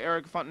tightly by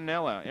Eric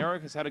Fontanella.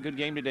 Eric has had a good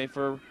game today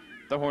for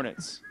the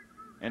Hornets.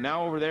 And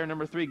now over there,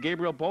 number 3,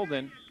 Gabriel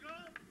Bolden,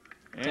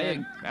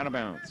 and out of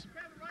bounds.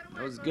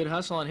 That was a good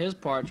hustle on his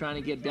part, trying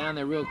to get down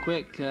there real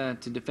quick to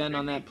defend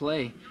on that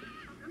play.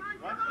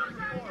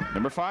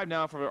 Number 5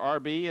 now for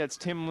RB, that's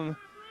Tim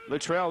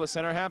Luttrell, the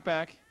center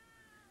halfback.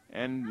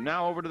 And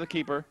now over to the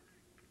keeper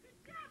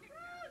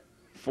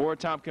for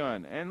Top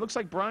Gun. And it looks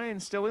like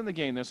Brian's still in the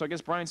game there, so I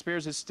guess Brian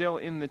Spears is still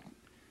in the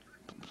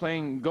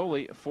playing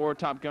goalie for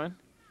Top Gun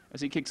as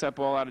he kicks that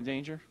ball out of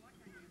danger.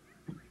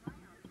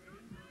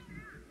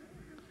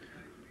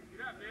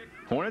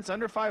 Hornets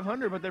under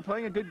 500, but they're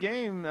playing a good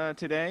game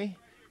today.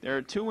 There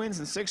are 2 wins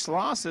and 6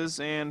 losses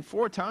and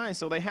 4 ties,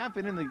 so they have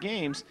been in the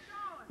games.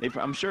 They've,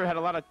 I'm sure, had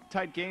a lot of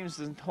tight games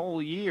this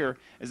whole year.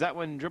 As that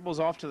one dribbles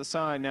off to the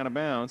side and out of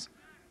bounds.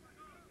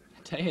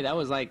 I tell you, that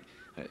was like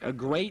a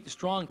great,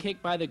 strong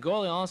kick by the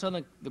goalie. All of a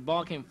sudden, the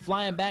ball came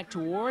flying back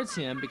towards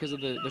him because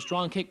of the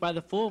strong kick by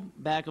the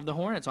fullback of the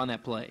Hornets on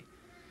that play.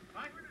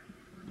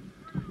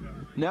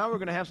 Now we're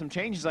going to have some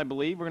changes, I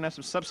believe. We're going to have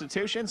some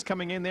substitutions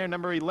coming in there.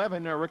 Number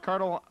 11,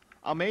 Ricardo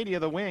Almeida,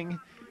 the wing.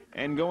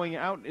 And going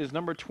out is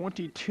number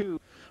 22,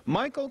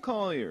 Michael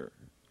Collier.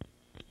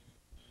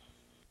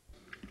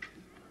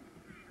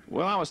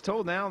 Well, I was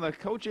told now the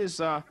coaches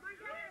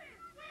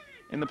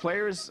and the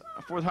players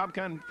for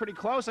Topgun pretty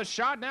close. A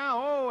shot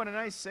now. Oh, and a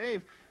nice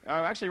save.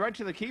 Actually, right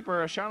to the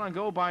keeper. A shot on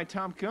goal by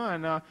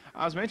Topgun.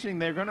 I was mentioning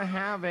they're going to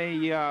have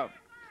a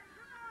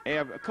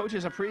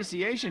coach's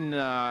appreciation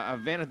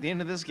event at the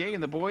end of this game.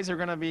 The boys are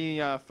going to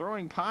be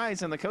throwing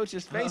pies in the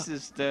coaches'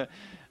 faces to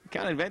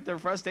kind of vent their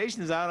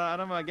frustrations out on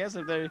them, I guess,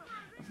 if they're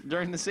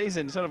during the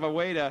season, sort of a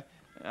way to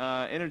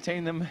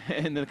entertain them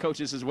and the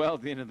coaches as well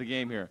at the end of the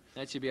game here.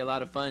 That should be a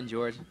lot of fun,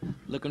 George.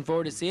 Looking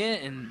forward to see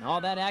it, and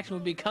all that action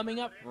will be coming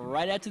up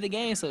right after the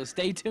game, so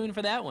stay tuned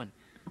for that one.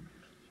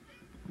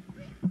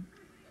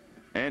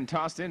 And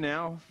tossed in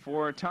now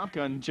for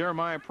Topgun,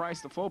 Jeremiah Price,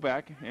 the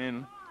fullback,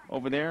 and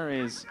over there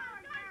is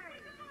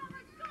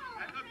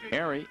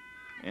Harry,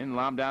 and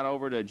lobbed out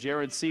over to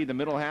Jared C., the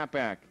middle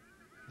halfback.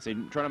 They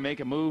trying to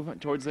make a move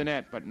towards the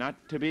net, but not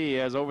to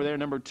be, as over there,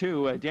 number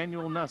 2,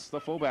 Daniel Nuss, the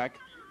fullback.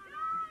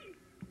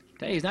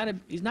 Hey,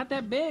 he's not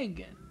that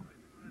big.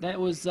 That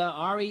was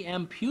Ari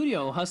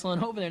Ampudio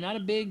hustling over there. Not a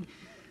big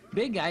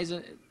guy. He's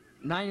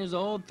 9 years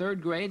old,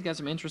 3rd grade. Got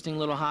some interesting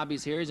little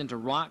hobbies here. He's into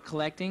rock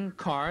collecting,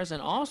 cars,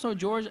 and also,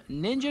 George,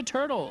 Ninja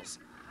Turtles.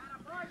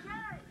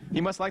 He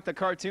must like the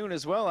cartoon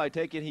as well. I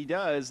take it he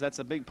does. That's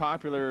a big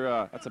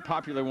popular. That's a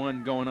popular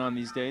one going on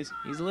these days.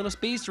 He's a little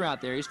speedster out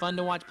there. He's fun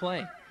to watch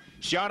play.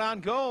 Shot on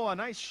goal. A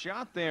nice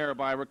shot there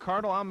by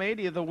Ricardo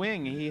Almeida, the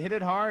wing. He hit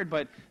it hard,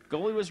 but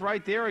goalie was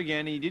right there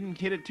again. He didn't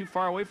hit it too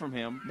far away from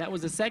him. That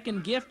was the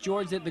second gift,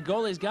 George, that the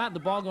goalie's got. The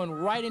ball going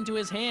right into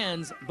his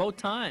hands both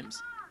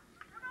times.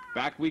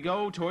 Back we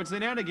go towards the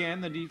net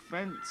again. The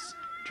defense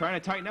trying to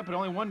tighten up, but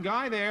only one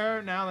guy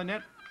there. Now the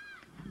net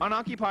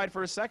unoccupied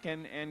for a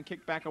second and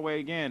kicked back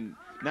away again.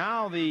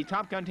 Now the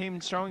Topgun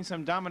team showing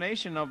some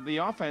domination of the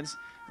offense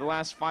the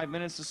last 5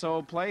 minutes or so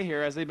of play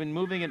here, as they've been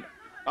moving it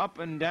up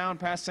and down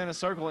past center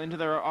circle into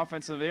their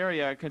offensive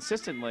area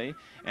consistently.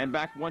 And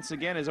back once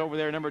again is over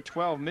there number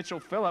 12, Mitchell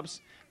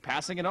Phillips,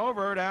 passing it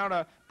over now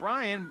to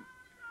Brian,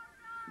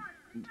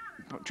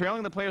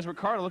 trailing the players.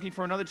 Ricardo looking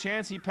for another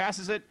chance. He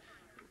passes it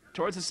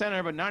towards the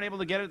center, but not able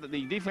to get it.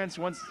 The defense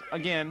once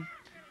again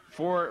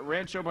for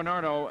Rancho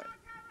Bernardo,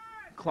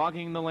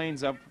 clogging the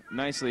lanes up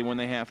nicely when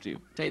they have to.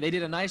 They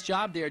did a nice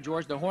job there,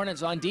 George, the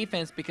Hornets on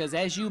defense, because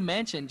as you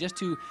mentioned, just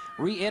to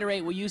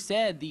reiterate what you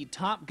said, the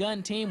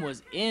Topgun team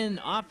was in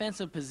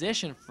offensive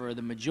position for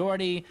the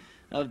majority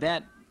of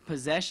that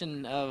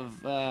possession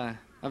of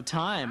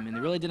time, and they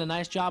really did a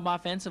nice job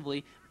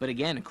offensively, but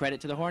again, a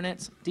credit to the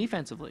Hornets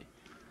defensively.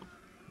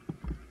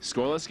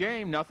 Scoreless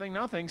game,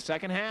 0-0,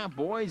 second half.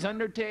 Boys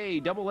under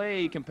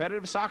AA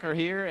competitive soccer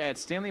here at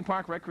Stanley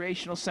Park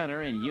Recreational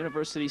Center in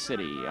University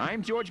City.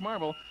 I'm George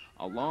Marble,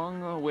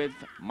 along with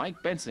Mike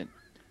Benson.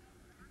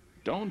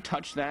 Don't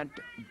touch that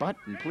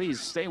button. Please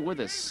stay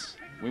with us.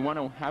 We want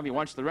to have you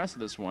watch the rest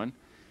of this one.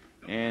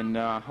 And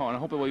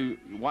hopefully we'll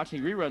be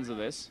watching reruns of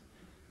this,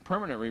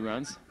 permanent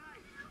reruns,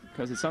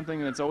 because it's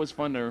something that's always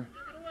fun to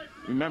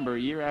remember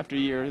year after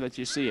year that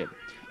you see it.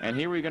 And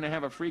here we're going to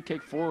have a free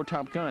kick for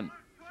Topgun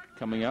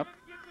coming up.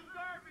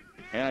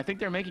 And I think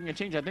they're making a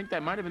change. I think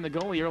that might have been the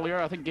goalie earlier.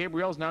 I think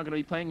Gabriel's now going to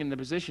be playing in the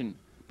position,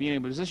 being a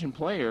position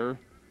player.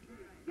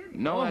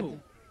 No,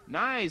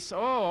 nice.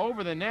 Oh,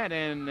 over the net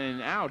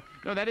and out.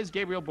 No, that is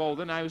Gabriel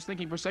Bolden. I was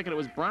thinking for a second it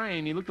was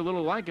Brian. He looked a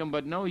little like him,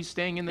 but no, he's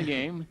staying in the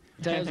game.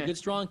 That was a good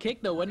strong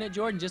kick, though, wasn't it,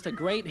 Jordan? Just a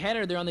great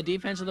header there on the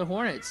defense of the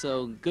Hornets.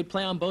 So good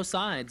play on both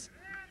sides.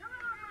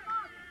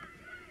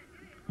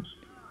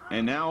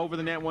 And now over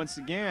the net once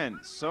again.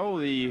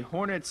 So the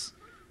Hornets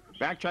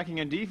backtracking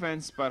in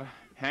defense, but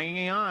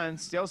hanging on,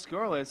 still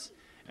scoreless,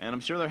 and I'm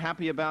sure they're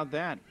happy about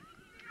that.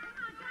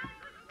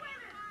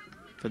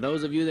 For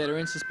those of you that are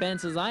in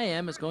suspense as I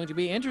am, it's going to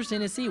be interesting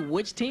to see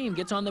which team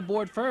gets on the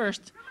board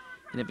first.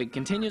 And if it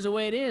continues the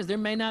way it is, there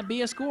may not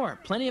be a score.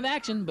 Plenty of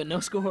action, but no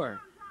score.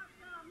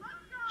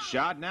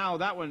 Shot now,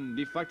 that one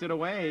deflected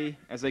away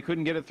as they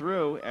couldn't get it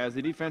through, as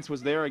the defense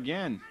was there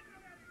again.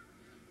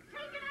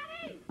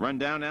 Run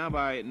down now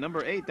by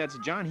number 8. That's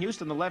John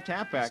Houston, the left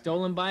halfback.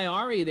 Stolen by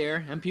Ari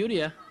there.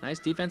 Ampudia. Nice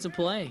defensive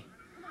play.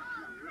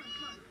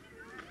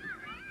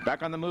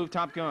 Back on the move,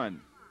 Topgun.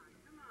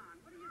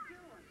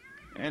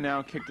 And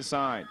now kicked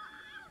aside.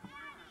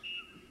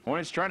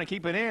 Hornets trying to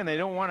keep it in. They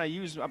don't want to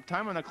use up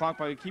time on the clock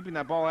by keeping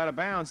that ball out of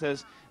bounds,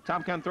 as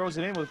Topgun throws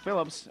it in with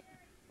Phillips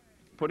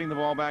putting the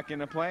ball back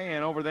into play.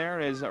 And over there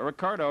is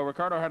Ricardo.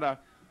 Ricardo had a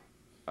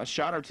a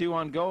shot or two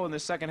on goal in the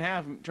second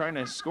half, trying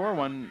to score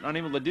one,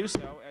 unable to do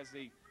so, as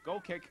the goal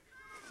kick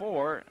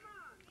for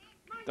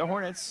the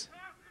Hornets.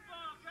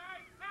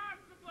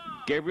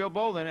 Gabriel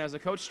Bolden, as the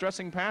coach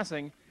stressing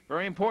passing,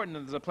 very important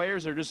as the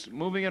players are just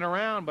moving it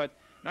around, but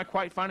not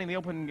quite finding the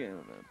open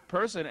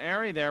person.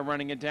 Ari there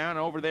running it down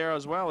over there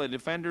as well. The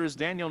defenders,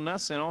 Daniel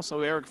Nuss and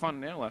also Eric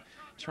Fontanella,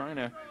 trying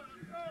to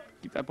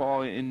keep that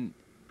ball in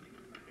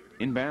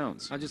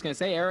bounds. I was just going to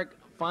say, Eric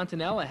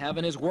Fontanella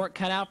having his work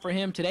cut out for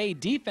him today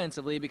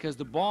defensively, because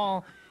the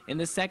ball in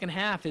the second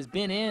half has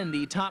been in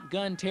the Top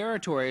Gun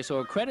territory. So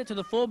a credit to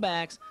the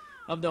fullbacks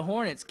of the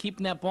Hornets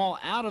keeping that ball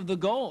out of the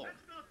goal.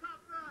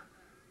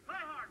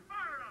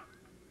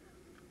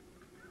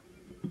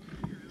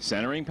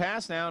 Centering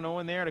pass now, no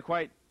one there to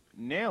quite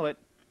nail it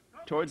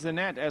towards the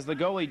net, as the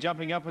goalie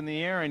jumping up in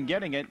the air and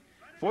getting it.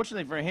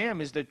 Fortunately for him,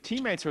 his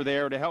teammates were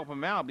there to help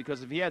him out,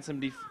 because if he had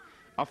some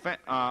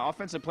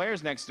offensive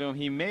players next to him,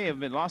 he may have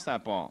lost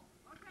that ball.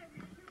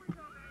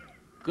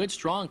 Good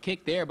strong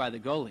kick there by the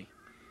goalie.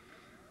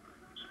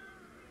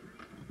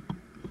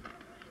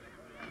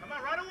 Come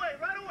on, right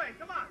away,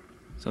 come on.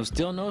 So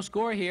still no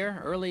score here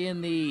early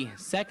in the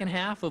second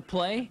half of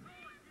play.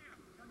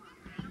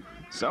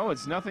 So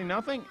it's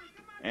 0-0.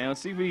 And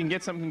let's see if we can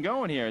get something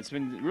going here. It's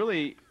been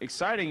really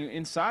exciting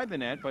inside the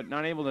net, but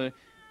not able to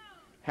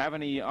have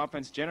any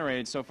offense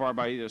generated so far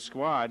by either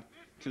squad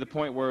to the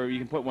point where you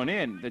can put one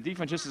in. The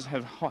defense just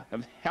have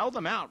held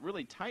them out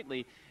really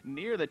tightly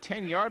near the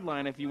 10-yard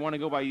line if you want to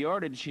go by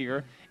yardage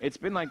here. It's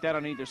been like that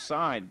on either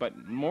side, but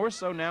more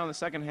so now in the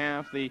second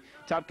half. The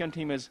Top Gun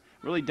team has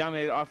really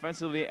dominated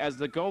offensively as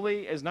the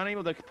goalie is not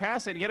able to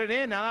pass it and get it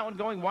in. Now that one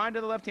going wide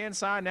to the left-hand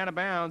side and out of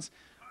bounds.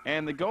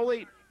 And the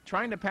goalie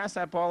trying to pass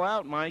that ball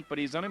out, Mike, but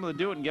he's unable to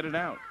do it and get it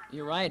out.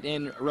 You're right,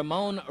 and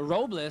Ramon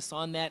Robles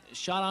on that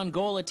shot on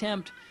goal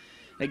attempt.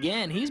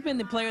 Again, he's been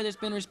the player that's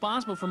been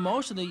responsible for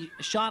most of the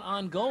shot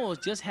on goals,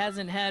 just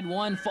hasn't had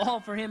one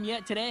fall for him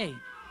yet today.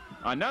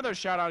 Another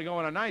shot on goal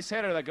and a nice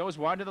header that goes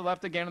wide to the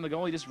left again, and the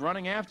goalie just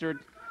running after it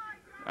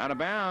out of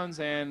bounds,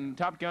 and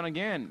Top Gun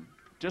again,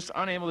 just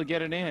unable to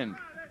get it in.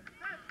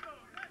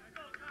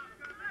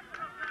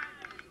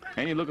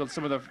 And you look at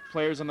some of the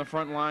players on the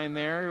front line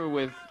there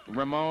with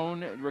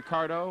Ramon,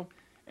 Ricardo,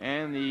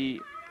 and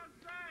the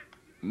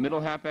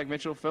middle halfback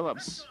Mitchell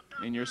Phillips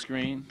in your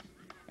screen.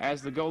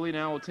 As the goalie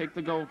now will take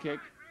the goal kick.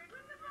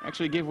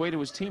 Actually give way to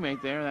his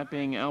teammate there, that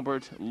being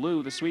Albert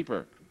Liu, the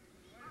sweeper.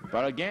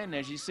 But again,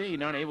 as you see,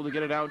 not able to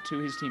get it out to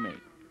his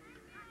teammate.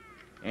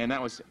 And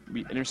that was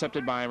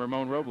intercepted by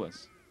Ramon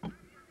Robles.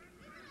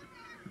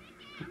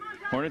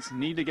 Hornets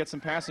need to get some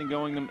passing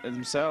going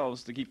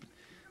themselves to keep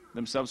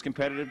themselves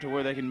competitive to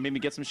where they can maybe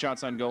get some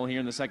shots on goal here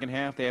in the second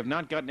half. They have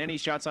not gotten any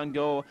shots on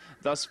goal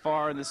thus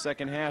far in the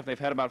second half. They've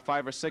had about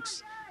 5 or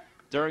 6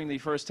 during the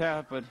first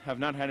half, but have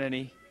not had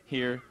any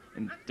here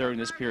during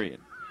this period.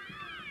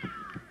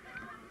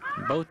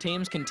 Both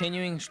teams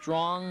continuing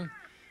strong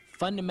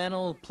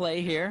fundamental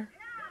play here,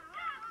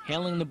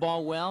 handling the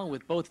ball well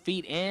with both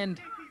feet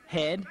and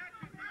head.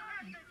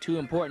 Two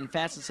important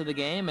facets of the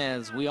game,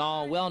 as we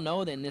all well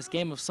know that in this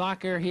game of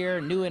soccer here,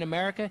 new in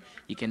America,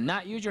 you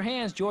cannot use your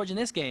hands, George, in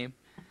this game.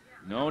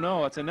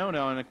 No, it's a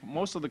no-no. And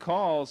most of the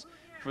calls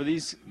for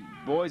these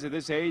boys at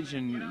this age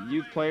and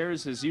youth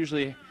players is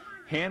usually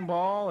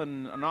handball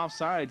and an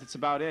offside. That's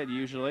about it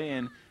usually.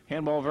 And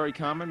handball very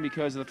common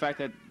because of the fact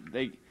that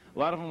a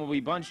lot of them will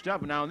be bunched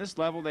up. Now, on this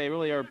level, they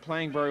really are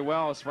playing very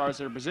well as far as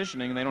their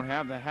positioning, and they don't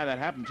have that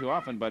happen too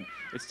often, but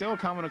it's still a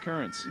common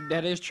occurrence.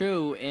 That is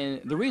true,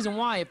 and the reason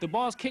why, if the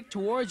ball's kicked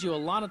towards you, a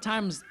lot of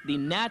times the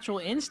natural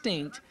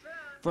instinct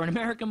for an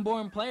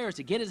American-born player is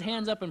to get his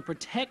hands up and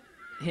protect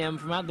him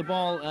from the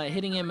ball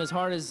hitting him as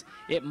hard as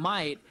it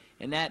might,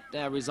 and that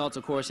results,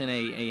 of course, in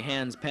a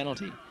hands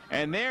penalty.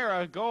 And there,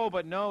 a goal,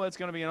 but no, it's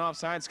going to be an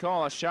offsides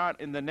call. A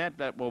shot in the net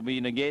that will be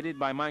negated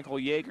by Michael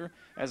Yeager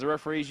as the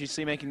referees you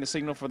see making the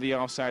signal for the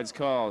offsides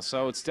call.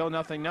 So it's still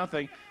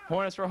 0-0.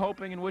 Hornets were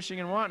hoping and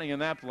wishing and wanting in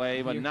that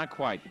play, but not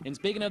quite. And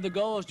speaking of the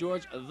goals,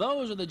 George,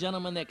 those are the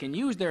gentlemen that can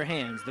use their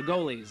hands, the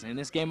goalies, in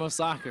this game of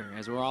soccer,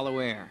 as we're all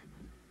aware.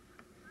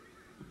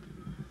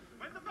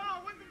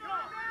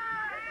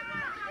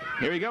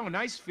 Here we go.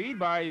 Nice feed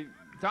by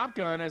Top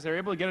Gun as they're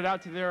able to get it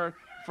out to their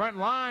front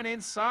line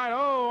inside.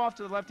 Oh, off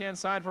to the left-hand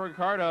side for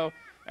Ricardo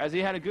as he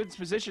had a good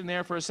position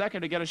there for a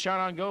second to get a shot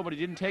on goal, but he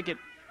didn't take it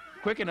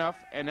quick enough.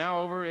 And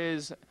now over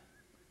is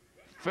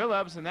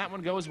Phillips, and that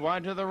one goes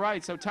wide to the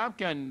right. So Top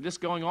Gun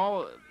just going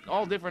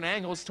all different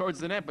angles towards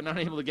the net, but not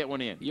able to get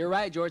one in. You're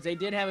right, George. They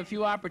did have a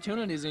few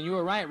opportunities, and you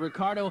were right.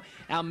 Ricardo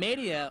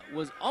Almeida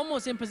was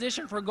almost in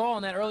position for a goal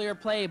in that earlier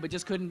play, but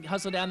just couldn't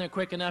hustle down there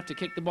quick enough to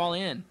kick the ball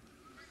in.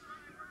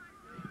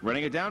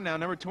 Running it down now,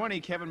 number 20,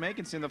 Kevin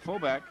Makinson, the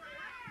fullback.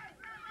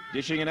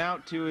 Dishing it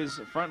out to his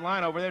front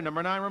line over there,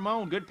 number 9,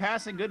 Ramon. Good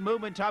passing, good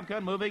movement. Top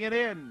Gun moving it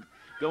in.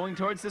 Going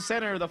towards the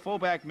center, the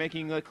fullback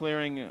making the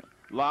clearing,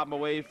 lob him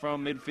away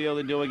from midfield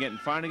and doing it. And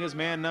finding his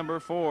man,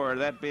 number 4,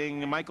 that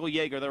being Michael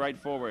Yeager, the right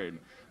forward.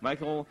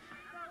 Michael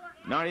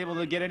Not able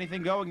to get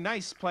anything going.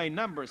 Nice play,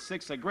 number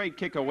 6, a great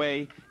kick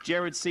away.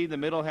 Jared Seed, the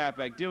middle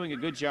halfback, doing a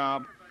good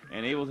job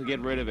and able to get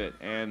rid of it.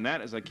 And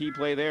that is a key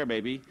play there,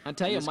 baby. I'll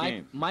tell you,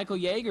 Michael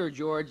Yeager,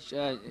 George,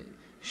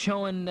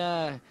 showing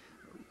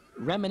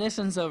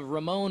reminiscence of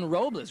Ramon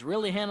Robles,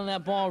 really handling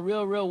that ball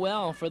real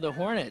well for the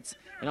Hornets.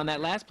 And on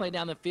that last play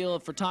down the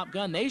field for Top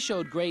Gun, they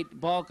showed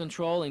great ball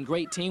control and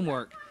great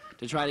teamwork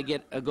to try to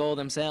get a goal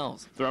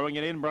themselves. Throwing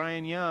it in,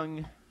 Brian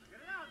Young.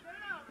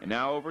 And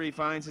now over he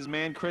finds his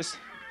man, Chris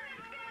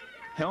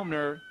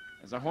Helmner,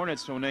 as the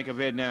Hornets will make a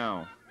bid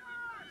now,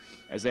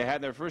 as they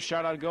had their first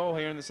shot on goal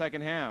here in the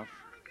second half.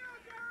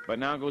 But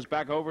now goes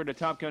back over to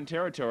Top Gun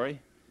territory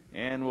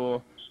and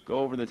will go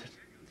over the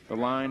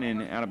line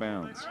and out of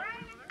bounds.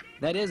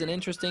 That is an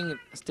interesting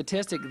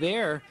statistic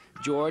there,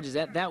 George, is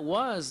that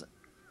was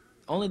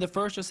only the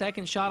first or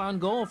second shot on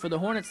goal for the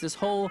Hornets this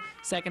whole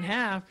second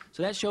half.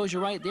 So that shows you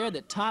right there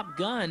that Top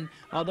Gun,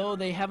 although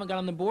they haven't got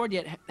on the board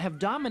yet, have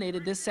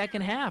dominated this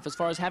second half as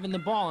far as having the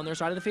ball on their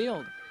side of the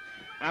field.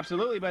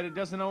 Absolutely, but it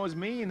doesn't always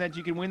mean that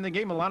you can win the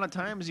game. A lot of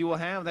times you will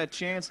have that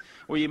chance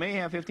where you may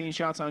have 15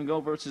 shots on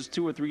goal versus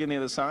 2 or 3 on the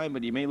other side,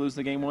 but you may lose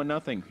the game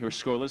 1-0. You're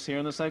scoreless here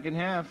in the second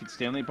half at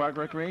Stanley Park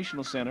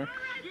Recreational Center.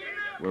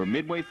 We're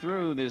midway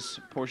through this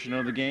portion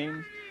of the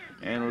game,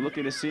 and we're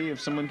looking to see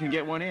if someone can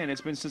get one in.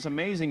 It's been just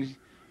amazing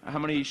how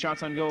many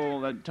shots on goal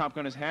that Top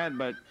Gun has had,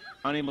 but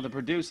unable to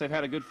produce. They've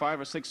had a good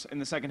 5 or 6 in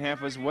the second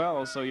half as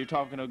well, so you're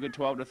talking a good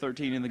 12 to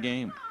 13 in the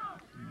game.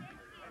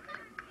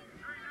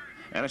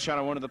 And a shot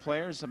on one of the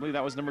players. I believe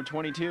that was number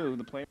 22,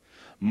 the player,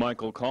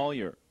 Michael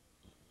Collier.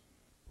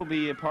 Will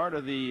be a part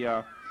of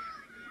the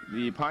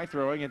pie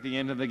throwing at the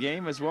end of the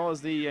game, as well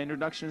as the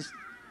introductions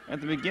at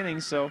the beginning.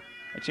 So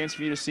a chance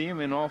for you to see him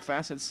in all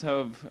facets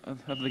of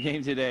the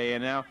game today.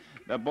 And now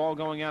the ball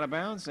going out of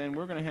bounds, and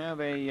we're going to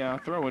have a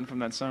throw-in from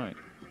that side.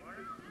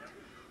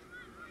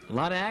 A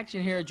lot of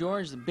action here,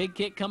 George. The big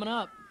kick coming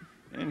up.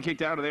 And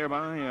kicked out of there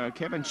by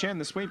Kevin Chen,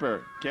 the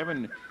sweeper.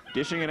 Kevin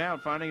dishing it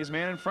out, finding his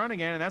man in front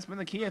again, and that's been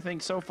the key, I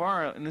think, so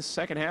far in this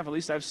second half. At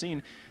least I've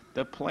seen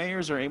the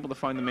players are able to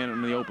find the man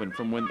in the open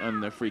from on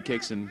their free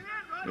kicks, and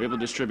they're able to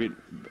distribute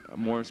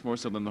more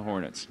so than the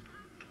Hornets.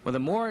 Well, the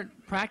more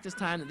practice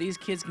time that these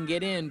kids can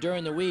get in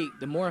during the week,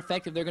 the more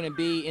effective they're going to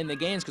be in the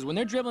games. Because when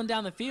they're dribbling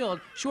down the field,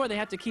 sure, they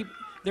have to keep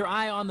their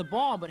eye on the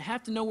ball, but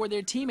have to know where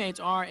their teammates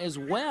are as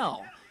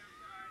well.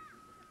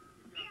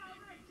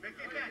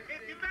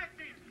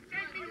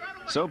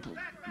 So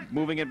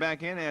moving it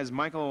back in as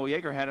Michael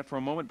Yeager had it for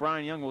a moment.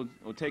 Brian Young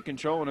will take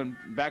control and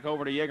then back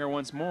over to Yeager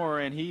once more,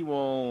 and he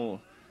will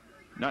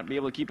not be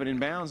able to keep it in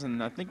bounds.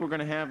 And I think we're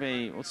going to have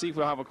we'll see if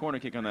we'll have a corner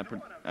kick on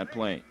that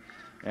play.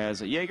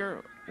 As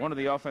Yeager, one of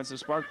the offensive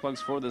spark plugs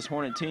for this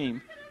Hornet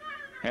team,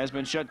 has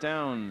been shut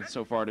down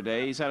so far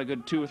today. He's had a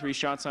good 2 or 3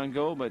 shots on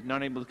goal, but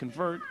not able to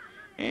convert.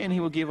 And he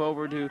will give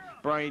over to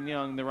Brian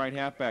Young, the right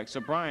halfback. So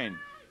Brian,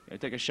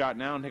 take a shot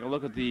now and take a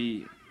look at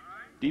the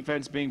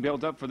defense being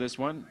built up for this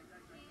one.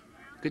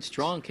 Good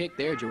strong kick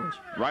there, George.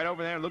 Right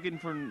over there looking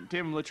for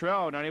Tim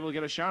Luttrell, not able to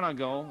get a shot on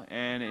goal,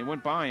 and it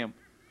went by him.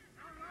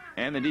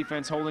 And the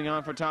defense holding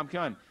on for Top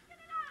Gun.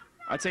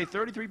 I'd say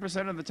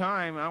 33% of the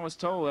time, I was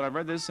told, and I've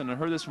read this and I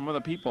heard this from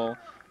other people,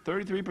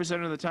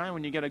 33% of the time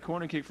when you get a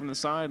corner kick from the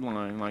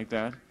sideline like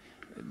that,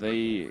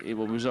 it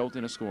will result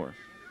in a score.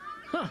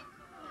 Huh.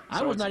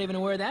 I was not even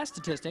aware of that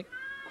statistic.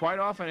 Quite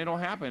often it'll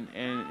happen,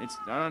 and it's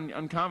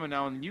uncommon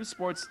now. In youth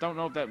sports, don't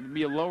know if that would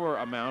be a lower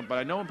amount, but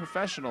I know in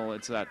professional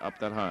it's up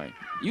that high.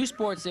 Youth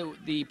sports,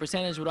 the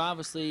percentage would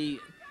obviously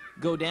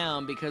go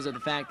down because of the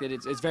fact that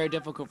it's very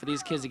difficult for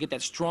these kids to get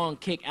that strong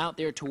kick out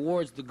there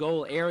towards the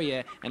goal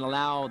area and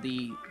allow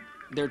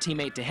their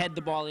teammate to head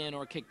the ball in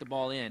or kick the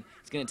ball in.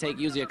 It's going to take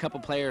usually a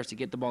couple players to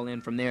get the ball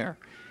in from there.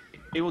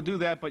 It will do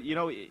that, but you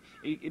know,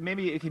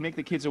 maybe it can make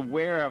the kids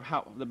aware of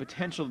how the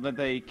potential that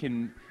they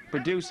can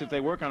produce if they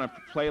work on a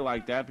play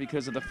like that,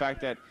 because of the fact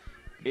that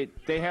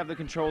they have the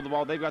control of the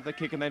ball, they've got the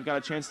kick, and they've got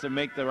a chance to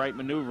make the right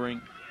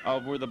maneuvering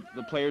of where the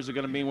players are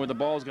going to be and where the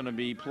ball is going to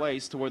be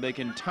placed to where they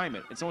can time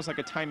it. It's almost like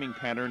a timing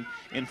pattern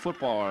in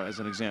football, as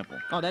an example.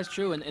 Oh, that's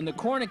true, and the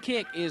corner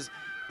kick is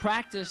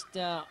practiced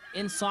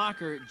in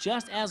soccer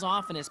just as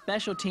often as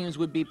special teams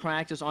would be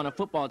practiced on a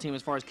football team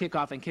as far as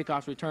kickoff and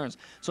kickoff returns.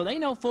 So they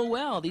know full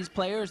well, these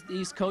players,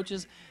 these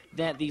coaches,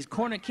 that the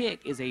corner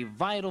kick is a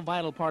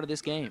vital part of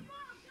this game.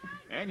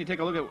 And you take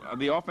a look at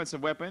the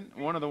offensive weapon.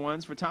 One of the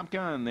ones for Top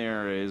Gun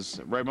there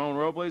is Ramon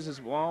Robles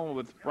as well,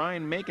 with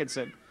Brian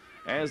Makinson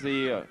as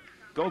the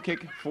goal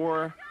kick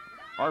for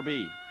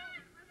RB.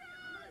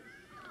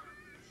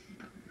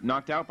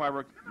 Knocked out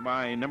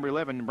by number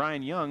 11,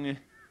 Brian Young,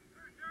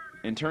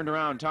 and turned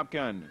around. Top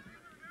Gun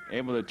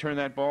able to turn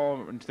that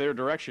ball into their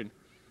direction,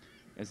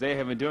 as they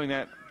have been doing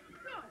that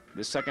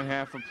the second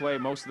half of play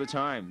most of the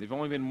time. They've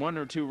only been 1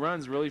 or 2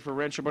 runs really for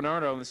Rancho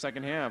Bernardo in the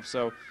second half,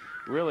 so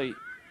really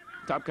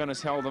Top Gun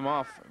has held them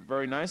off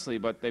very nicely,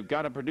 but they've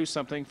got to produce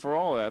something for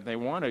all of that. They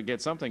want to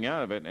get something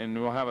out of it, and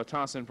we'll have a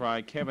toss in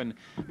by Kevin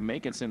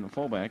Makinson, the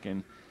fullback,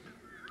 and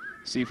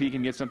see if he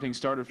can get something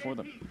started for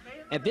them.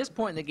 At this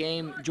point in the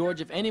game,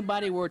 George, if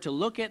anybody were to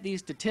look at these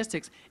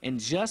statistics and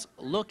just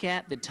look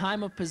at the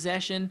time of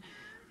possession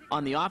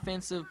on the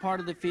offensive part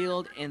of the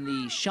field and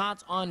the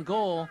shots on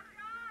goal,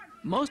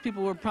 most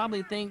people would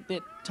probably think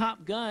that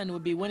Top Gun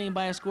would be winning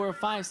by a score of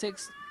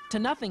 5-6 to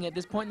nothing at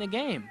this point in the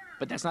game.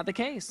 But that's not the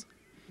case.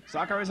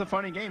 Soccer is a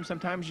funny game.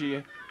 Sometimes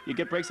you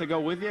get breaks that go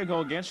with you,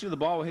 go against you. The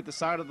ball will hit the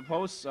side of the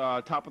post,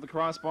 top of the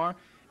crossbar.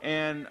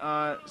 And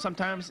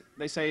sometimes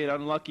they say an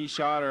unlucky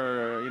shot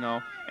or,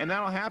 and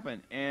that'll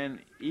happen. And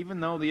even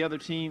though the other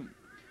team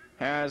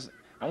has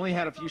only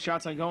had a few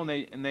shots on goal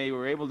and they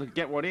were able to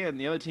get one in,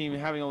 the other team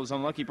having all those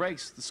unlucky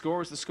breaks, the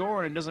score is the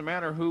score, and it doesn't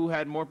matter who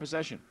had more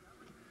possession.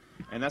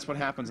 And that's what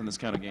happens in this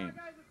kind of game.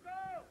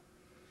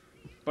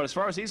 But as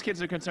far as these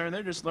kids are concerned,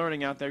 they're just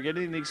learning out there,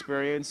 getting the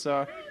experience,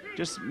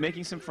 just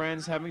making some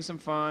friends, having some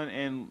fun,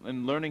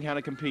 and learning how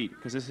to compete,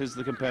 because this is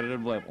the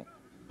competitive level.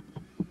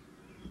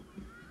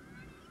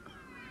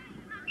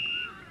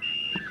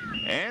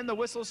 And the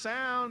whistle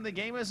sound, the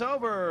game is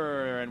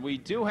over, and we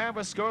do have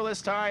a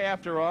scoreless tie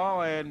after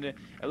all, and it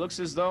looks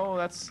as though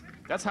that's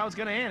how it's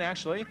going to end,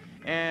 actually.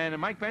 And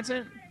Mike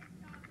Benson,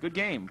 good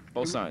game,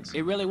 both sides.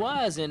 It really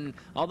was, and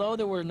although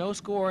there were no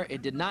score,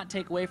 it did not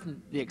take away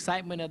from the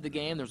excitement of the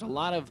game. There's a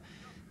lot of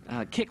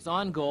kicks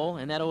on goal,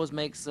 and that always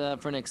makes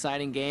for an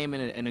exciting game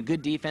and a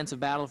good defensive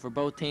battle for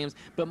both teams.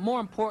 But more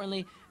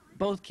importantly,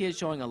 both kids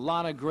showing a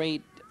lot of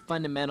great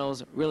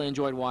fundamentals. Really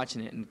enjoyed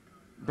watching it and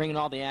bringing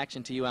all the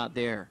action to you out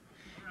there.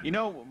 You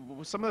know,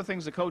 some of the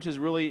things the coaches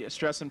really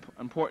stress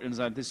importance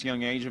at this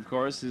young age, of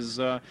course, is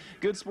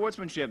good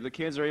sportsmanship. The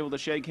kids are able to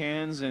shake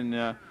hands,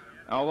 and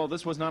although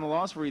this was not a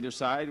loss for either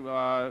side,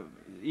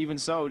 even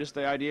so, just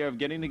the idea of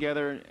getting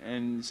together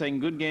and saying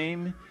good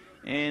game,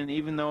 and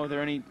even though there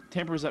are any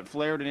tempers that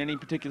flared in any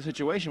particular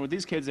situation, with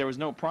these kids there was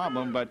no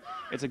problem, but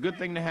it's a good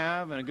thing to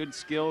have and a good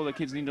skill that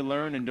kids need to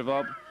learn and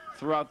develop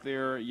throughout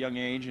their young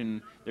age,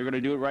 and they're going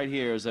to do it right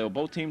here. So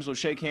both teams will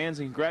shake hands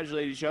and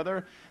congratulate each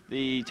other.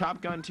 The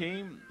Top Gun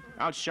team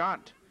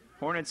outshot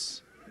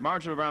Hornets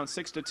margin of around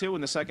 6-2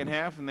 in the second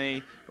half, and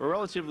they were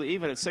relatively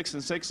even at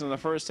 6-6 in the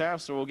first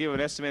half, so we'll give an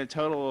estimated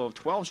total of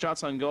 12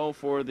 shots on goal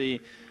for the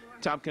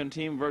Top Gun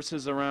team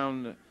versus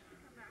around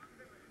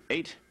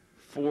 8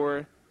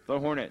 for the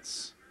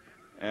Hornets.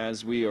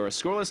 As we are a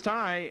scoreless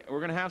tie, we're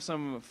going to have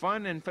some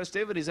fun and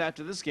festivities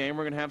after this game.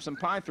 We're going to have some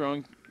pie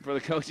throwing for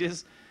the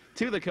coaches,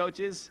 to the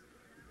coaches.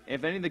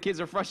 If any of the kids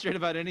are frustrated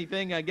about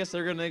anything, I guess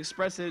they're going to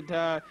express it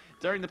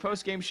during the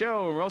post-game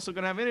show. We're also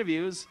going to have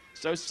interviews,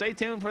 so stay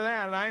tuned for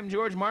that. I'm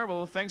George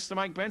Marble. Thanks to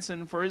Mike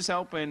Benson for his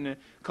help and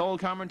cold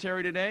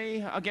commentary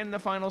today. Again, the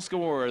final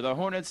score, the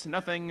Hornets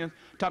nothing,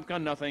 Top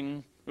Gun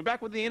nothing. We're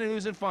back with the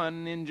news and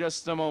fun in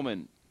just a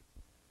moment.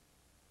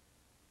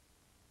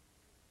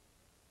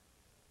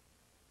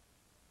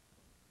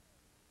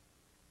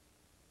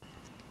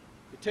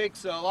 It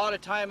takes a lot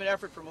of time and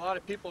effort from a lot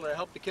of people to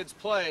help the kids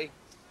play.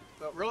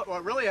 But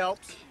what really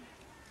helps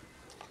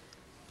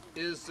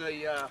is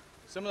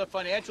some of the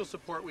financial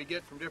support we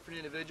get from different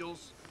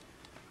individuals.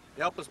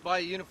 They help us buy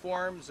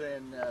uniforms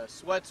and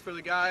sweats for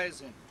the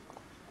guys and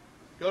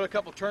go to a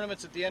couple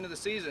tournaments at the end of the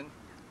season.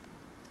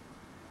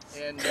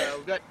 And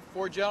we've got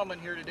 4 gentlemen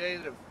here today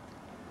that have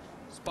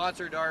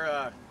sponsored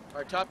our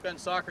Top Gun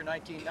Soccer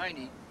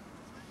 1990.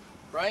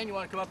 Brian, you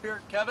want to come up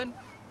here? Kevin?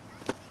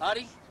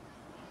 Hottie?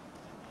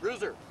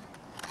 Bruiser?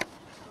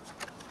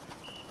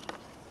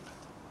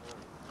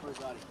 Where's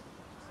Adi?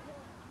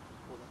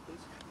 Hold on,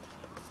 please.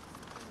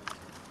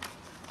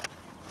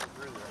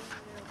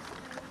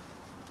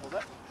 Hold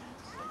up.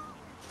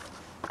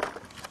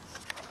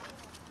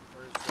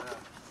 Where's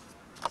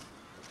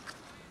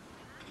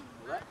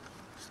hold that?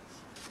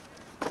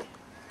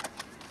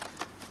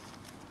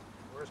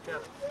 Where's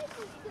Kevin?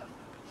 Okay,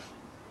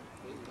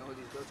 you know where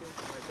these go to? Can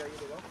I tell you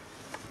to go?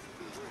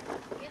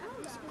 Yeah,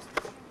 I'm supposed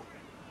to.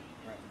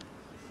 Right.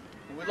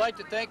 And we'd like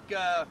to thank,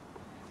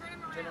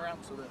 turn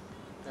around so that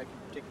I can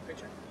take a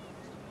picture.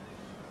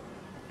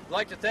 I'd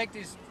like to thank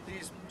these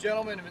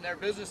gentlemen and their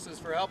businesses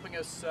for helping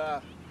us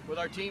with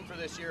our team for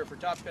this year for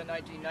Top Gun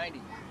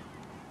 1990.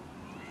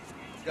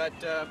 We've got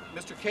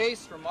Mr.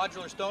 Case from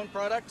Modular Stone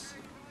Products.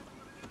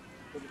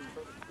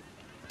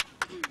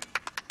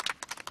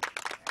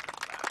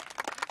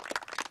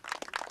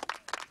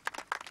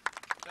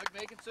 Doug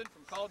Makinson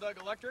from Call Doug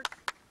Electric.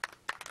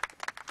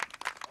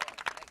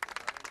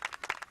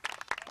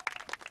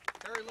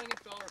 Harry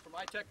Lingenfeller from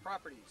iTech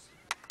Properties.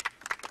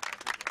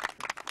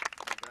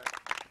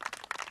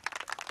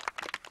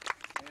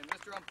 And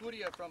Mr.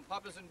 Ampudia from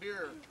Papa's and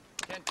Beer,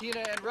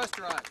 Cantina and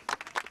Restaurant.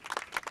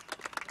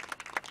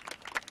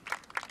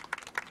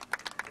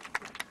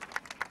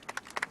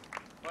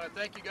 I want to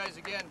thank you guys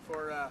again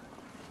for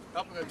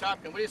helping with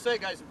Top Gun. What do you say,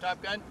 guys, from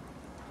Top Gun?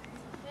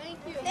 Thank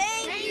you.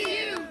 Thank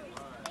you.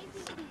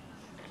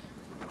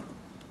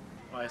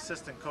 My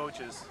assistant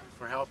coaches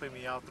for helping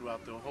me out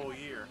throughout the whole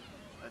year.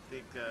 I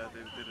think they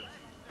did a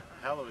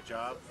hell of a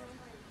job,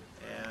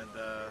 and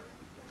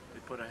they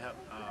put a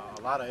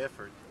lot of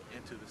effort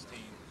into this team,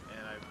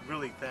 and I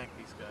really thank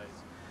these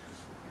guys.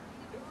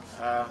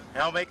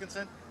 Hal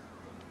Makinson.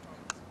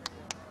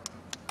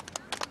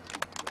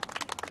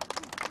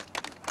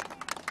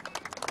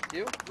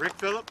 You? Rick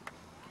Phillip.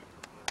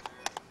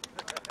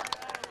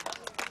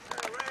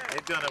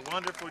 They've done a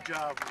wonderful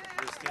job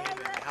with this team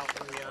and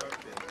helping me out.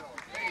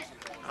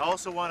 And I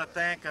also want to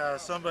thank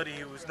somebody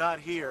who was not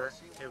here,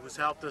 who has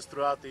helped us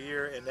throughout the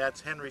year, and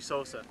that's Henry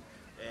Sosa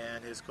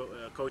and his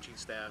coaching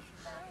staff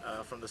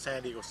from the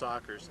San Diego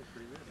Sockers.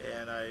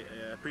 And I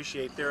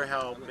appreciate their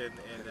help in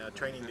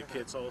training the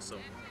kids also.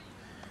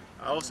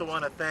 I also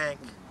want to thank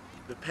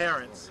the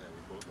parents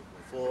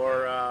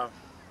for,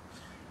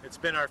 it's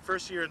been our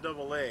first year in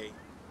AA.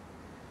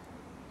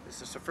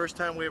 This is the first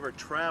time we ever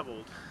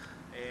traveled,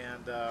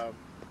 and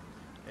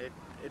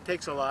it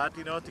takes a lot,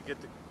 you know, to get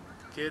the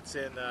kids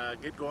and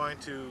get going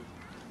to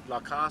La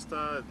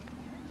Costa,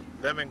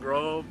 Lemon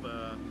Grove,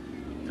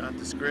 out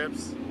to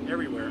Scripps,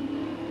 everywhere.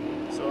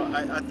 So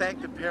I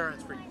thank the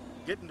parents for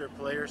getting their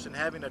players and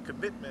having a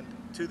commitment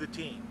to the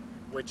team,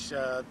 which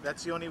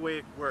that's the only way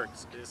it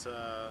works, is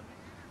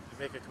you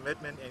make a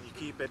commitment and you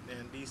keep it,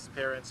 and these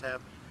parents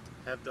have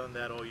done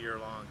that all year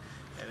long.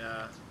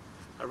 And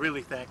I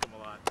really thank them a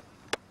lot.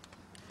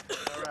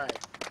 All right.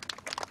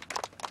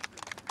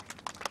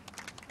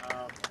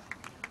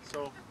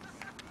 So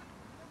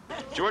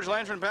George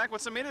Landron back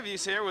with some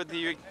interviews here with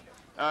the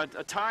a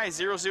tie,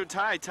 0-0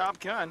 tie,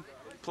 Topgun,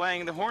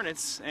 playing the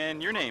Hornets.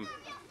 And your name?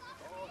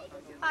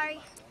 Ari.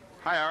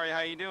 Hi, Ari.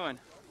 How you doing?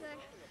 Good.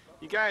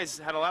 You guys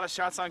had a lot of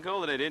shots on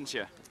goal today, didn't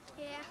you?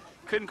 Yeah.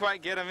 Couldn't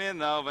quite get them in,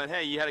 though, but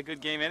hey, you had a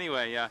good game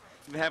anyway. You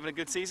been having a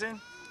good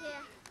season? Yeah.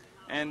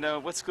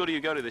 And what school do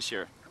you go to this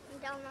year?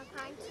 Delmar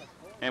Pines.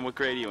 And what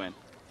grade are you in?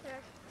 Third.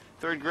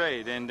 Third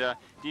grade. And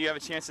do you have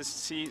a chance to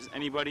see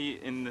anybody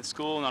in the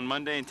school on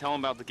Monday and tell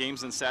them about the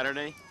games on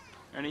Saturday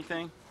or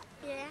anything?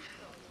 Yeah.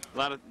 A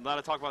lot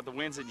of talk about the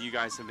wins that you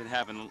guys have been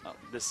having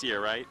this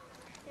year, right?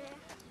 Yeah.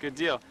 Good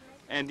deal.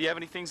 And do you have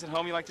any things at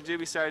home you like to do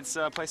besides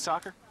play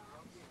soccer?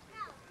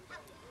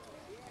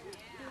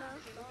 No.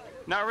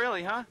 Not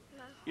really, huh?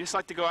 No. You just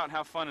like to go out and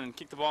have fun and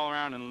kick the ball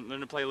around and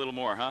learn to play a little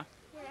more, huh?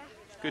 Yeah.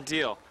 Good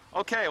deal.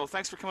 Okay, well,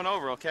 thanks for coming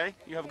over, okay?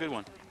 You have a good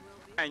one.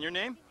 And your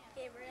name?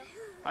 Gabriel.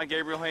 Hi,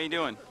 Gabriel. How you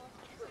doing?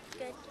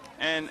 Good.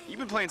 And you've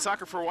been playing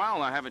soccer for a while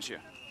now, haven't you?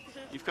 Mm-hmm.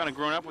 You've kind of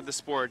grown up with the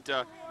sport.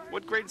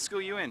 What grade school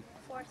are you in?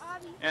 Fourth.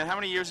 And how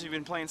many years have you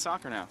been playing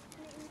soccer now?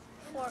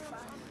 4 or 5.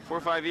 4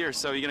 or 5 years.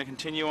 So you're going to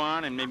continue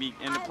on and maybe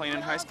end up playing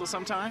in high school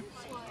sometime?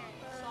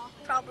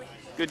 Probably.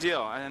 Good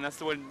deal, and that's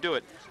the way to do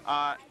it.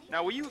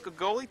 Now, were you a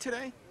goalie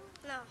today?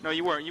 No. No,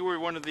 you weren't. You were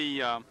one of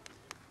the,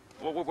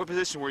 what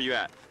position were you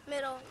at?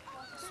 Middle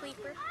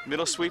sweeper.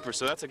 Middle sweeper,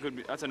 so that's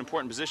an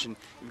important position.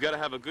 You've got to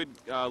have a good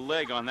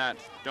leg on that,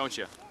 don't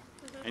you?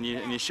 Mm-hmm.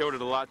 And you showed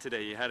it a lot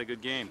today. You had a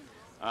good game.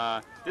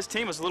 This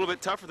team was a little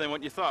bit tougher than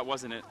what you thought,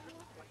 wasn't it?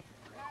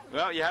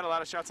 Well, you had a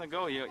lot of shots on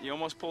goal. You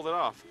almost pulled it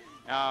off.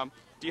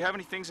 Do you have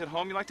any things at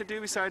home you like to do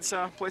besides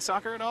play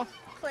soccer at all?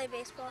 Play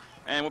baseball.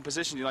 And what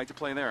position do you like to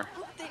play there?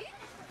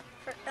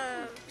 For,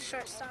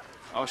 shortstop.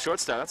 Oh,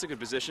 shortstop. That's a good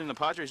position. The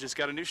Padres just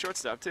got a new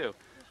shortstop, too.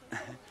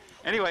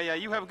 Anyway,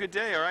 you have a good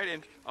day, all right?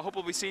 And I hope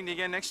we'll be seeing you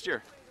again next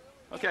year.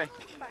 Okay.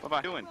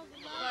 Bye-bye. Doing?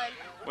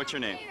 What's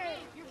your name?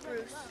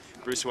 Bruce.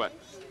 Bruce what?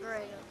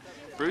 Right.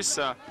 Bruce,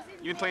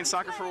 you been playing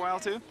soccer for a while,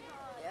 too?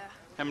 Yeah.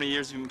 How many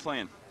years have you been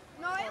playing?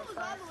 No, I was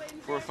all the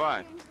way. 4 or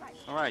 5.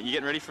 All right. You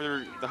getting ready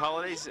for the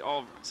holidays?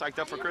 All psyched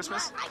up for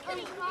Christmas?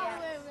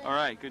 All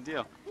right. Good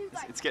deal.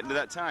 It's getting to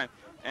that time.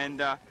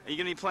 And are you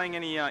going to be playing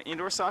any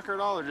indoor soccer at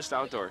all or just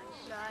outdoor?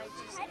 No,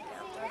 I just like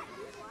outdoor.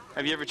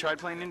 Have you ever tried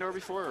playing indoor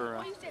before?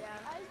 Or, Yeah.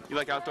 you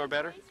like outdoor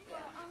better?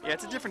 Yeah,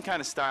 it's a different kind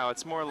of style.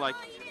 It's more like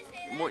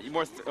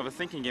more of a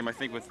thinking game, I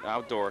think, with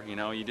outdoor. You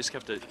know, you just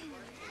have to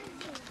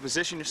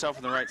position yourself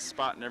in the right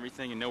spot and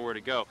everything and know where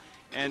to go.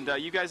 And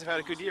you guys have had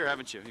a good year,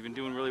 haven't you? You've been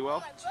doing really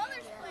well?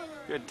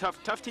 Good.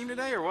 Tough team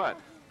today or what?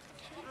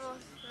 Well,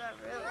 not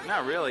really.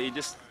 Not really. You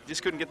just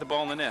couldn't get the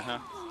ball in the net, huh?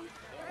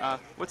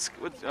 What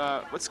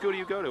school do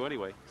you go to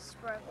anyway?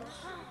 Sparkles.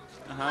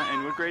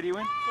 And what grade are you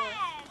in?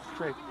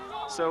 Great.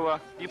 So,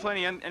 do you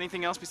play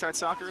anything else besides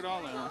soccer at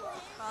all?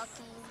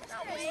 Hockey,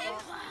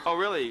 baseball. Oh,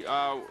 really?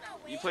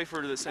 You play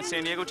for the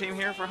San Diego team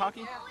here for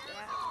hockey? Yeah.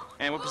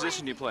 And what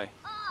position do you play?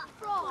 I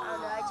don't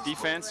know, I just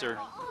Defense or?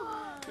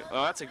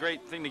 Well, that's a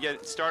great thing to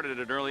get started at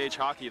an early age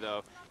hockey,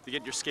 though, to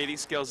get your skating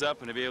skills up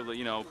and to be able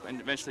to, and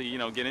eventually,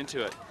 get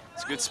into it.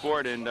 It's a good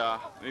sport, and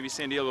maybe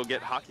San Diego will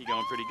get hockey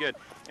going pretty good.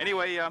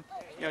 Anyway,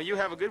 you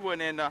have a good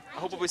one, and I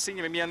hope we'll be seeing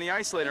you maybe on the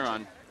ice later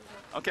on.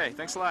 Okay,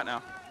 thanks a lot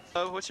now.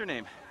 What's your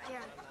name?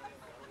 Jaren.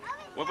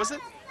 What was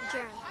it?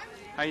 Jaren.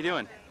 How you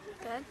doing?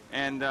 Good.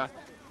 And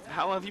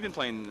how long have you been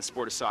playing the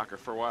sport of soccer?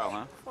 For a while,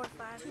 huh? 4 or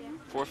 5, yeah.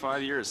 4 or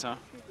 5 years, huh?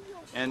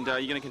 And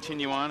you going to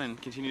continue on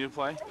and continue to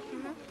play?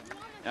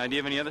 Mm-hmm. Do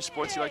you have any other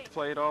sports you like to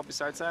play at all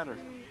besides that, or?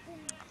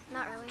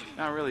 Not really.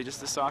 Not really,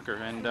 just the soccer.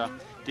 And do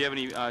you have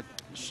any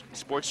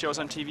sports shows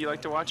on TV you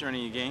like to watch, or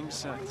any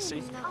games to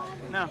see?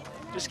 No. No,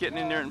 just getting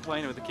in there and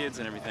playing with the kids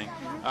and everything.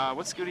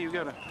 What school do you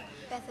go to?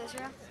 Beth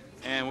Israel.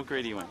 And what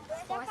grade are you in?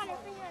 4th.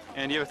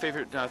 And do you have a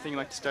favorite thing you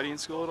like to study in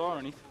school at all, or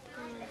anything?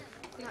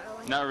 Not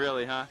really. Not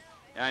really, huh?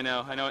 I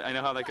know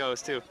how that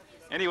goes too.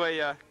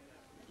 Anyway,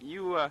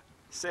 you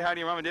say hi to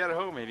your mom and dad at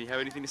home. Maybe have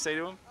anything to say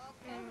to them?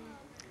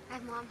 I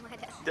have mom, my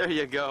dad. There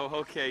you go.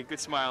 Okay, good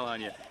smile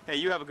on you. Hey,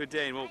 you have a good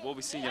day, and we'll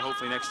be seeing you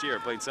hopefully next year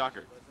playing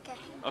soccer. Okay.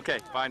 Okay,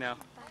 bye now.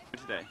 Bye.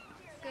 Today.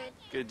 Good.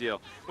 Good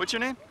deal. What's your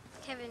name?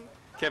 Kevin.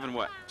 Kevin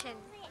what? Chen.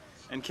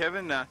 And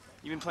Kevin,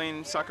 you've been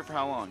playing soccer for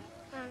how long?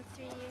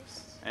 3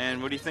 years.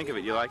 And what do you think of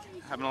it? You like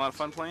having a lot of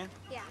fun playing?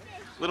 Yeah.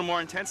 A little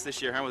more intense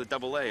this year, huh, with a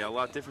AA. A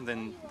lot different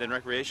than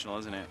recreational,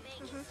 isn't it?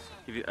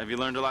 Mm-hmm. Have you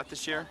learned a lot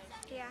this year?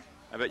 Yeah.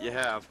 I bet you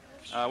have.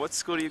 What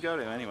school do you go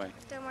to anyway?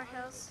 Delmar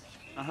Hills.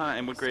 Uh-huh,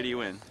 and what grade are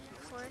you in?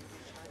 4th.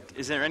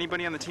 Is there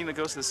anybody on the team that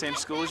goes to the same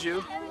school as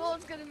you?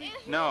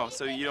 No,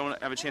 so you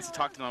don't have a chance to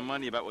talk to them on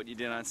Monday about what you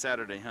did on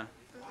Saturday, huh?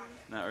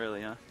 Mm-hmm. Not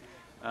really,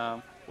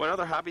 huh? What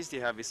other hobbies do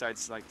you have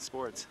besides like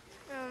sports?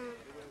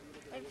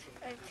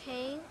 I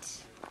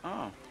paint.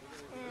 Oh. And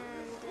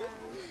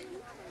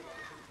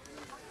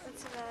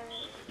that's about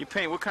it. You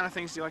paint. What kind of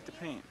things do you like to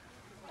paint?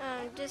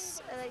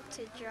 Just I like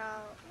to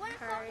draw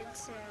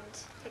cards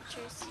and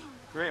pictures.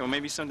 Great. Well,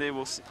 maybe someday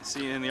we'll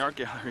see you in the art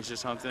galleries or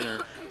something,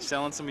 or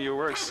selling some of your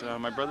works.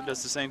 My brother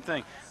does the same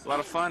thing. A lot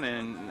of fun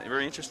and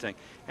very interesting.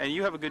 And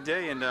you have a good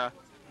day, and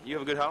you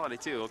have a good holiday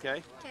too.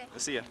 Okay. Okay. We'll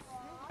see you.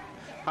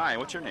 Hi.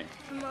 What's your name?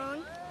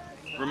 Ramon.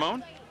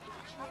 Ramon?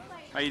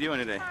 How you doing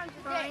today?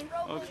 Fine.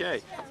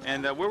 Okay.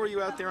 And where were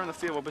you out there on the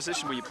field? What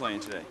position were you playing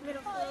today?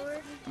 Middle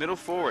forward. Middle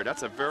forward.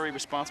 That's a very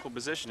responsible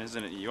position,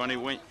 isn't it? You want to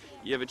win.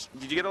 Did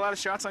you get a lot of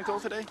shots on goal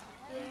today?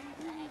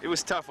 Yeah. It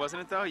was tough,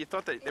 wasn't it, though? You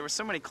thought that there were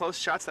so many close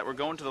shots that were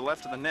going to the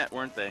left of the net,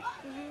 weren't they?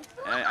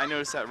 Mm-hmm. I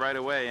noticed that right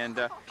away. And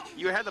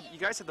you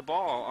guys had the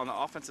ball on the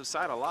offensive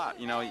side a lot,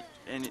 you know,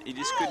 and you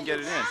just couldn't get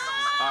it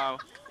in.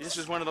 This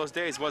was one of those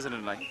days, wasn't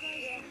it, Mike?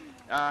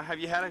 Have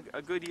you had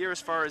a good year as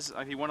far as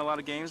have you won a lot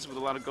of games with a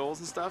lot of goals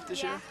and stuff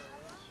this year?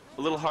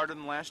 A little harder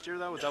than last year,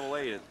 though, with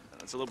AA.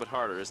 It's a little bit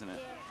harder, isn't it?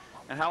 Yeah.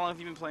 And how long have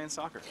you been playing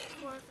soccer?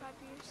 4 or 5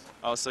 years.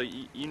 Oh, so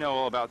you know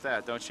all about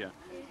that, don't you?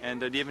 And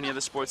do you have any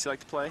other sports you like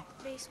to play?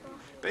 Baseball.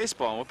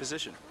 Baseball. What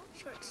position?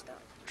 Shortstop.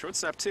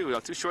 Shortstop, too. We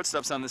have 2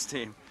 shortstops on this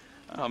team.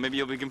 Oh, maybe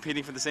you'll be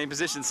competing for the same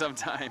position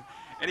sometime.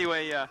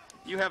 Anyway,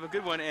 you have a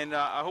good one, and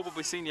I hope we'll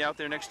be seeing you out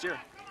there next year.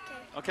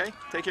 Okay. Okay?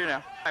 Take care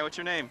now. Hi, what's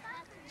your name?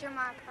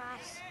 Jeremiah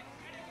Price.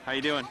 How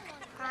you doing?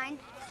 Fine.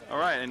 All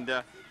right,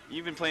 and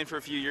you've been playing for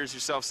a few years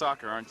yourself,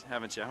 soccer,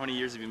 haven't you? How many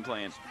years have you been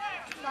playing?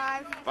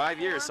 5. 5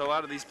 years. So a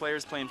lot of these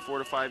players playing 4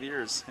 to 5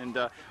 years. And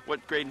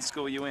what grade in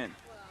school are you in?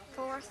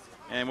 4th.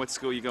 And what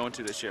school are you going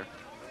to this year?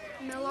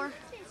 Miller.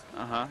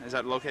 Uh-huh. Is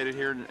that located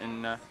here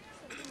in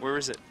where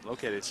is it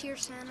located?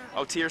 Tiersana.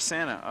 Oh,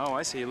 Tiersana. Oh,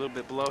 I see. A little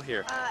bit below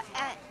here.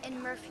 In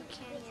Murphy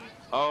Canyon.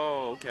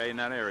 Oh, okay, in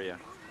that area.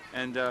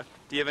 And do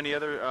you have any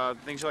other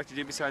things you like to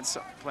do besides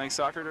playing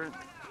soccer?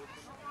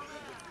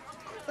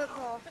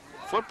 Football.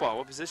 Football.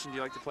 What position do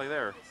you like to play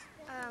there?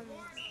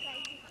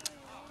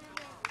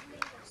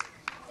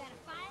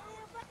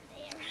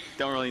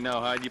 Don't really know,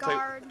 huh? Do you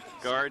Guard. play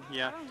guard?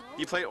 Yeah.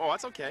 You play? Oh,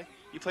 that's okay.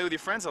 You play with your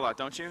friends a lot,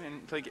 don't you?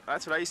 And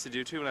that's what I used to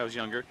do too when I was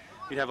younger.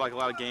 We'd have like a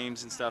lot of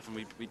games and stuff, and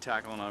we'd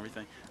tackle and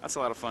everything. That's a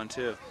lot of fun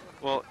too.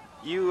 Well,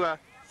 you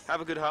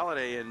have a good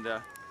holiday, and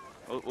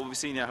we'll be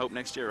seeing you, I hope,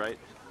 next year, right?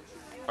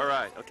 All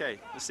right. Okay.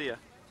 We'll see you.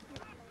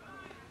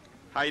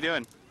 How you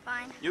doing?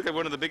 Fine. You look like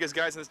one of the biggest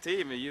guys on this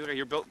team.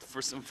 You're built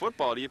for some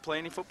football. Do you play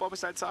any football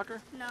besides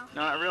soccer? No.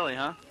 No, not really,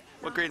 huh?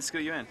 What grade school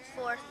are you in?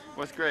 4th.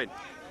 4th grade.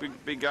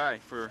 Big guy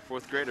for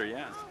 4th grader,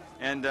 yeah.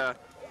 And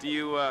do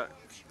you have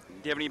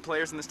any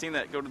players in this team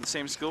that go to the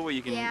same school where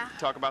you can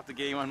talk about the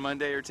game on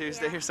Monday or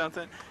Tuesday or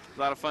something? A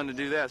lot of fun to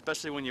do that,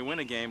 especially when you win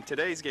a game.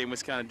 Today's game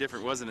was kind of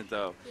different, wasn't it,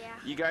 though? Yeah.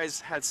 You guys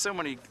had so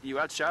many. You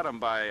outshot them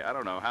by I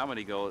don't know how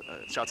many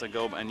shots on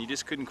goal, and you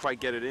just couldn't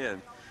quite get it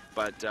in.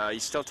 But you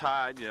still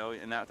tied, you know,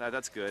 and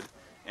that's good.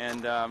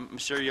 And I'm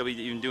sure you'll be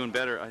even doing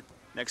better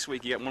next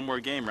week. You got one more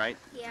game, right?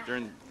 Yeah.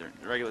 During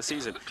the regular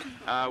season.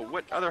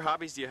 What other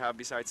hobbies do you have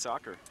besides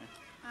soccer?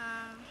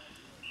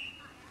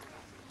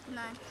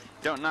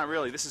 None. Not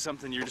really. This is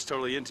something you're just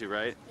totally into,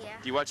 right? Yeah.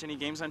 Do you watch any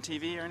games on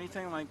TV or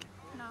anything like?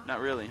 No.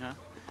 Not really, huh?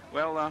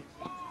 Well,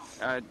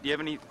 do you have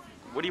any?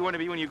 What do you want to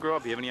be when you grow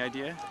up? Do you have any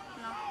idea?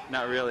 No.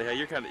 Not really. Hey,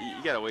 you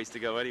got a ways to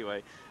go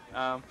anyway.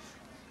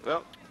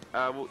 Well,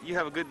 you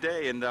have a good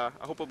day, and I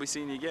hope we'll be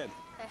seeing you again.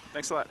 Okay.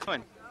 Thanks a lot. Come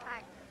on.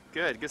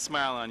 Bye. Good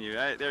smile on you.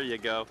 Right, there you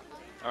go.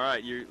 All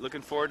right, you're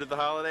looking forward to the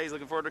holidays,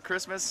 looking forward to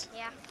Christmas?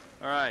 Yeah.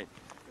 All right.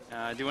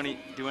 Do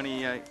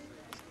any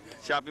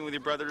shopping with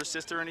your brother or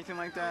sister or anything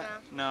like that?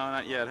 No. No,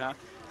 not yet, huh?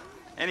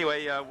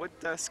 Anyway, what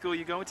school are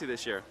you going to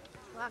this year?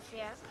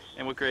 Lafayette.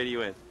 And what grade are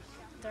you in?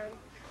 3rd.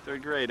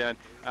 3rd grade.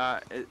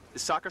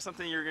 Is soccer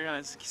something you're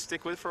going to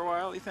stick with for a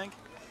while, you think?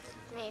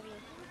 Maybe.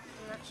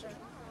 I'm not sure.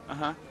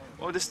 Uh-huh.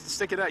 Well, just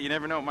stick it out. You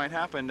never know what might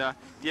happen. Do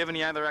you have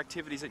any other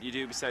activities that you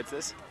do besides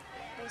this?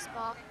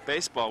 Baseball.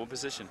 Baseball. What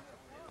position?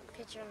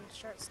 Pitcher and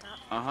shortstop.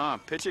 Uh-huh.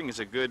 Pitching is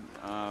a good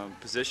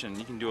position.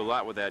 You can do a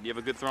lot with that. Do you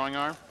have a good throwing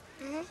arm?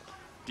 Mm-hmm.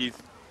 Do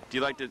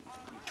you like to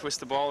twist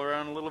the ball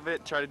around a little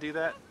bit, try to do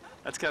that?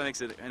 That's kind of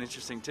makes it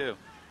interesting, too.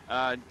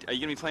 Are you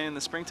going to be playing in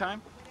the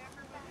springtime?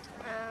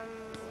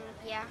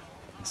 Yeah.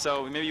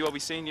 So maybe we'll be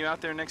seeing you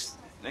out there next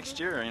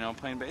year, you know,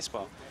 playing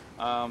baseball.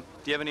 Do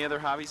you have any other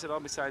hobbies at all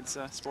besides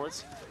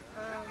sports?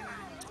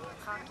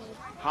 Hockey.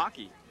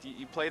 Hockey. Do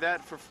you play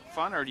that for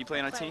fun, or do you play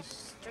on a team?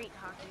 Street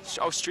hockey.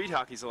 Oh, street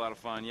hockey's a lot of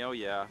fun. Oh,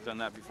 yeah, I've done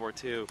that before,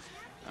 too.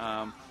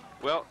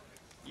 Well,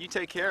 you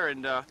take care,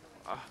 and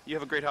you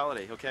have a great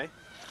holiday, okay?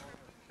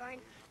 Fine.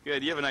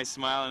 Good. You have a nice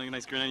smile and a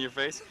nice grin on your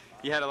face.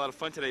 You had a lot of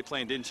fun today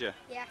playing, didn't you?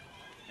 Yeah.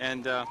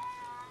 And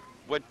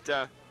what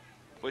do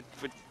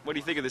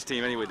you think of this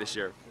team anyway this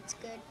year? It's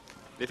good.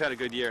 They've had a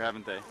good year,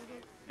 haven't they?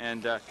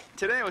 And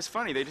today it was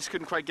funny. They just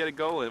couldn't quite get a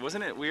goal in.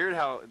 Wasn't it weird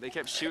how they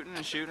kept shooting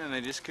and shooting and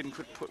they just couldn't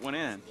put one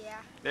in? Yeah.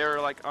 They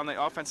were like on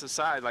the offensive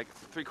side, like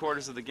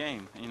 3/4 of the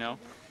game, you know,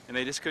 and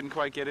they just couldn't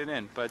quite get it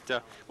in. But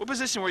what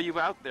position were you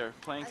out there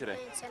playing today? I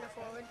played center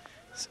forward.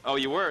 Oh,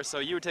 you were. So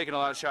you were taking a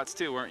lot of shots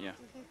too, weren't you?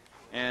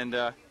 And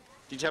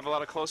did you have a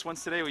lot of close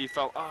ones today where you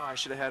felt, oh, I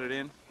should have had it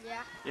in?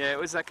 Yeah. Yeah, it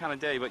was that kind of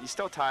day, but you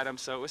still tied them,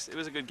 so it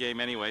was a good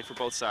game anyway for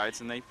both sides,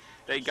 and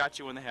they got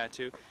you when they had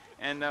to.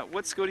 And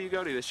what school do you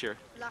go to this year?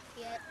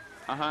 Lafayette.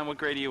 And what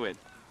grade are you in?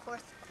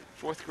 4th.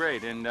 4th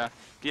grade. And do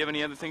you have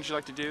any other things you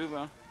like to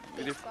do?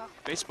 Baseball.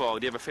 Baseball.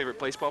 Do you have a favorite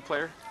baseball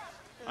player?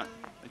 Bo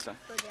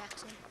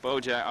Jackson. Bo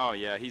Jack. Oh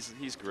yeah,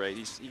 he's great.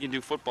 He can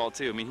do football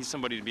too. I mean, he's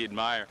somebody to be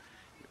admired.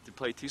 To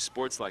play 2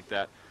 sports like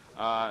that.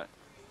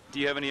 Do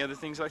you have any other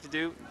things you like to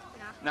do?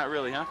 No. Not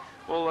really, huh?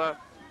 Well,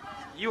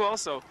 you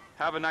also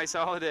have a nice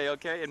holiday,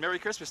 okay? And Merry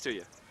Christmas to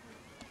you.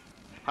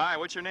 Hi,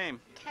 what's your name?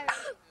 Kevin.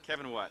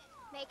 Kevin what?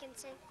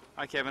 Makinson.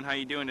 Hi, Kevin. How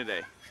you doing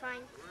today?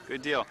 Fine.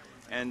 Good deal.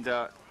 And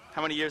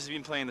how many years have you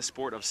been playing the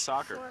sport of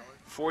soccer? 4.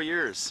 4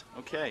 years.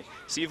 Okay.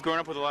 So you've grown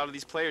up with a lot of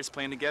these players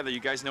playing together. You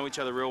guys know each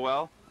other real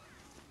well?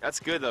 That's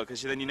good, though,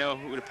 because then you know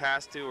who to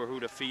pass to or who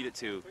to feed it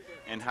to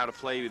and how to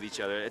play with each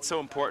other. It's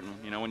so important,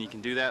 you know, when you can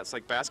do that. It's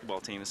like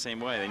basketball team the same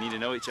way. They need to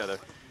know each other.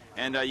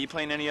 And you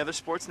playing any other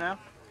sports now?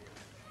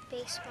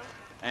 Baseball.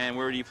 And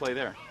where do you play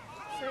there?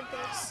 3rd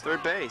base.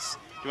 3rd base.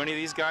 Do any of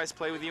these guys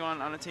play with you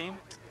on a team?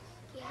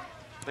 Yeah.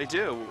 They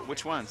do?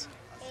 Which ones?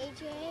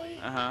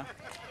 AJ. Uh-huh.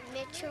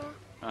 Mitchell.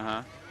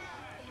 Uh-huh.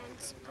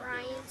 And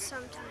Brian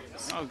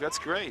sometimes. Oh, that's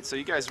great. So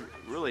you guys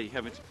really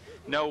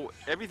know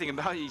everything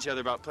about each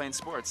other about playing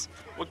sports.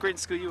 What grade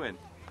school are you in?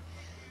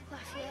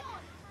 Lafayette.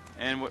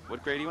 And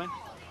what grade are you in?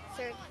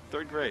 3rd.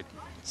 3rd grade.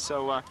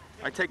 So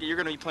I take it you're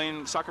going to be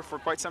playing soccer for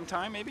quite some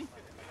time, maybe?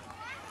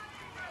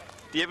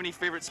 Do you have any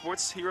favorite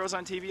sports heroes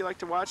on TV you like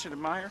to watch and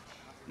admire?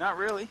 Not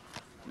really.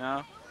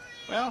 No.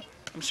 Well,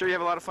 I'm sure you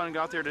have a lot of fun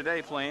out there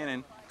today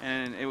playing,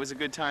 and it was a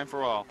good time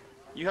for all.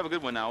 You have a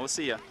good one now. We'll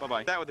see you.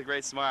 Bye-bye. That with a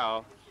great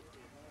smile.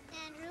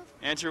 Andrew.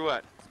 Andrew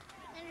what?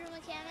 Andrew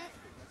McCann.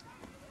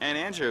 And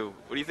Andrew,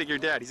 what do you think of your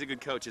dad? He's a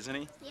good coach, isn't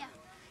he? Yeah.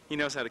 He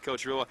knows how to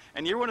coach real well.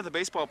 And you're one of the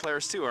baseball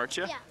players too, aren't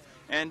you? Yeah.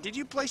 And did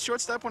you play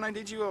shortstop when I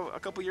did you a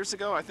couple years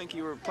ago? I think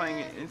you were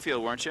playing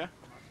infield, weren't you?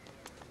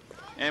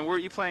 And where are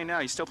you playing now?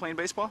 You still playing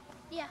baseball?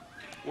 Yeah.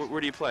 Where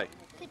do you play?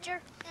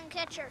 Pitcher and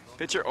catcher.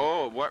 Pitcher?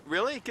 Oh, what?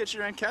 Really?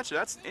 Pitcher and catcher?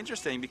 That's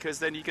interesting because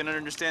then you can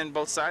understand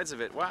both sides of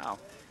it. Wow.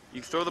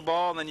 You throw the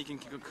ball and then you can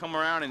come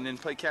around and then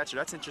play catcher.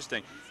 That's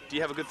interesting. Do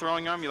you have a good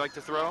throwing arm? You like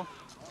to throw?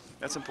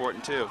 That's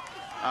important too.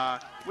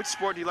 Which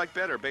sport do you like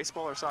better,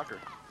 baseball or soccer?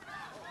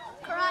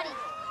 Karate.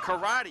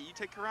 Karate? You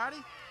take karate?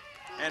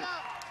 Blue And belt.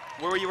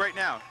 where are you right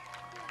now?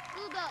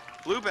 Blue belt.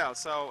 Blue belt.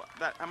 So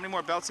how many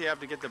more belts do you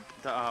have to get the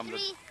 3.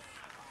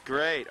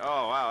 Great.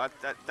 Oh, wow.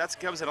 That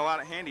comes in a lot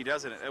of handy,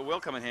 doesn't it? It will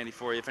come in handy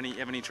for you if you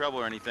have any trouble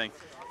or anything.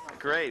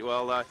 Great.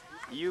 Well,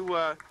 you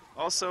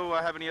also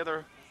have any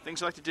other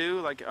things you like to do,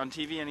 like on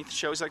TV, any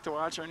shows you like to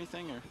watch or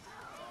anything? Or?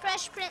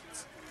 Fresh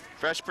Prince.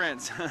 Fresh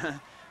Prince.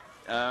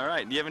 All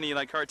right. Do you have any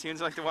like cartoons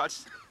you like to watch?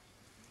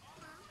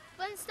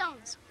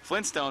 Flintstones.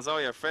 Flintstones. Oh,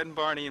 yeah. Fred and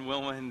Barney and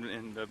Wilma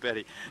and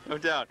Betty. No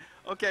doubt.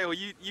 Okay. Well,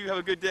 you have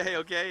a good day,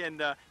 okay?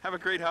 And have a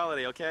great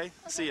holiday, okay?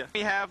 See ya.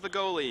 We have the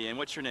goalie, and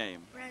what's your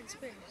name? Brad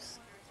Spears.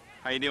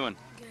 How you doing?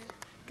 Good.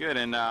 Good.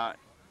 And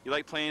you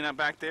like playing out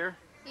back there?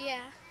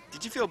 Yeah.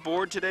 Did you feel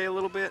bored today a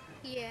little bit?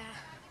 Yeah.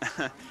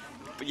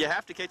 But you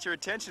have to get your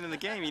attention in the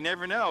game. You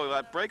never know.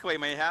 That breakaway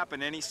may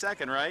happen any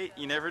second, right?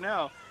 You never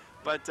know.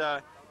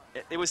 But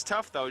it was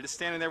tough, though, just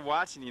standing there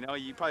watching. You know,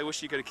 you probably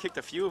wish you could have kicked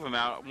a few of them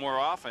out more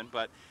often.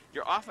 But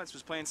your offense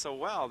was playing so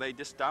well. They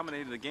just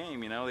dominated the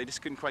game, you know. They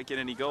just couldn't quite get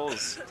any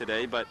goals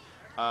today. But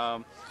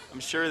I'm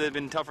sure there have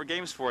been tougher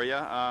games for you.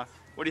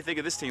 What do you think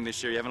of this team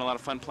this year? You having a lot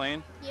of fun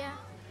playing? Yeah.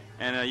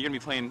 And you're going to be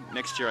playing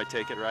next year, I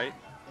take it, right?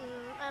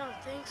 I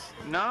don't think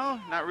so.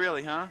 No? Not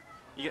really, huh?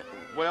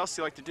 What else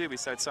do you like to do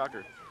besides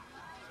soccer?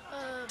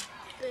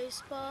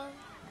 Baseball.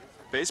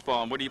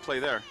 Baseball, and what do you play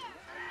there?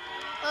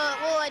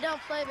 Well, I don't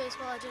play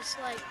baseball. I just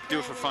like do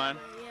it for fun.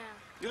 Yeah.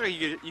 You look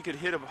like you could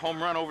hit a home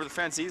run over the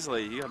fence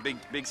easily. You're a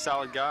big,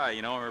 solid guy,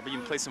 you know. Or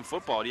even play some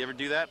football. Do you ever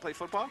do that? Play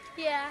football?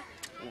 Yeah,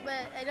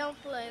 but I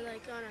don't play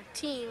like on a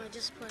team. I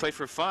just play. Play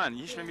for fun.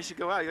 Maybe you should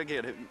go out. You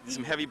gotta get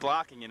some heavy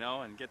blocking, you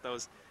know, and get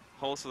those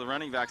holes for the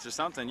running backs or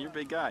something. You're a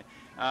big guy.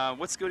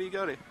 What school do you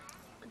go to?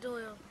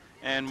 Doyle.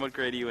 And what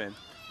grade are you in?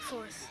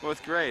 Fourth.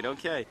 Fourth grade,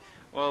 okay.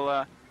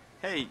 Well,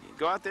 hey,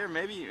 go out there.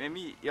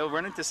 Maybe you'll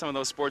run into some of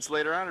those sports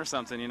later on or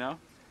something, you know.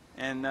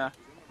 And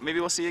maybe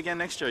we'll see you again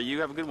next year.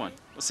 You have a good one.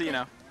 We'll see you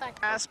now. Bye.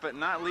 Last but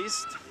not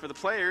least, for the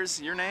players,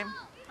 your name?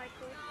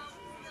 Michael.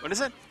 What is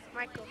it?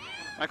 Michael.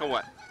 Michael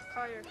what?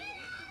 Collier.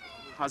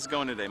 How's it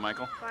going today,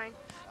 Michael? Fine.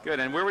 Good.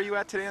 And where were you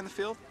at today on the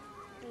field?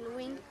 In the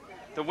wing.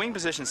 The wing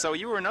position. So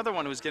you were another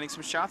one who was getting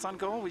some shots on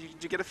goal. Did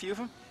you get a few of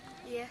them?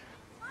 Yeah.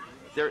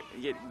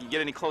 You get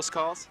any close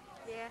calls?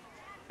 Yeah.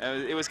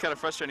 It was kind of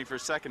frustrating for a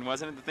second,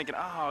 wasn't it? Thinking,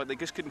 oh, they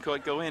just couldn't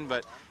quite go in.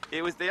 But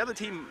it was the other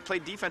team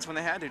played defense when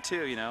they had to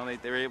too. You know,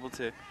 they were able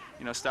to,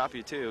 you know, stop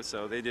you too.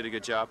 So they did a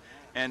good job.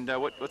 And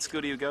what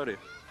school do you go to?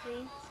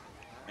 Green.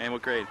 And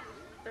what grade?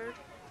 Third.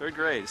 Third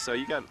grade. So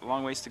you got a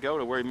long ways to go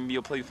to where maybe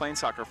you'll be playing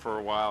soccer for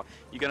a while.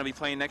 You going to be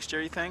playing next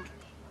year, you think?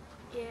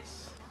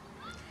 Yes.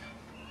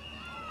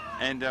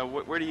 And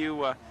where do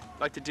you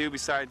like to do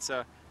besides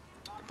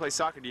play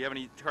soccer? Do you have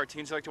any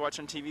cartoons you like to watch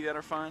on TV that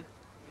are fun?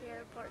 Yeah,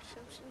 Bart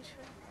Simpson's show.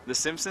 The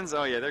Simpsons?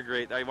 Oh yeah, they're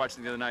great. I watched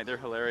them the other night. They're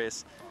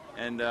hilarious.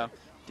 And do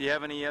you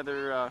have any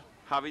other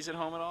hobbies at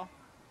home at all?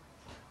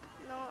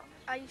 No,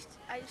 I used to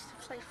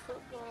play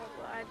football,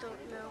 but I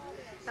don't know.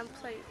 I'm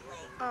play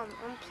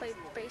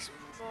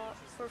baseball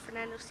for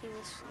Fernando's team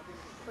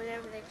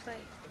whenever they play.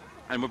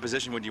 And what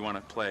position would you want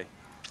to play?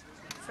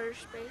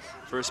 First base.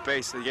 First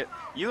base. So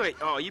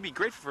you'd be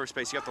great for first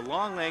base. You got the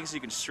long legs,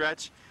 you can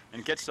stretch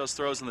and catch those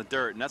throws in the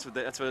dirt, and that's what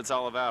it's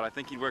all about. I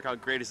think you'd work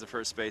out great as a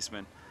first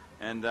baseman.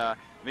 And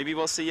maybe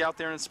we'll see you out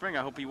there in the spring.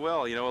 I hope you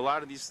will. You know, a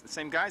lot of these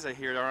same guys I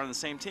hear are on the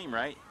same team,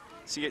 right?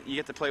 So you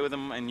get to play with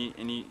them, and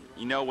you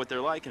know what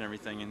they're like and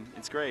everything, and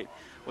it's great.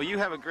 Well, you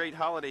have a great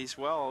holiday as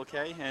well,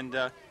 okay? And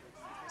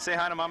say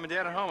hi to Mom and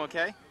Dad at home,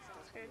 okay?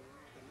 Okay.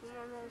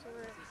 Mom's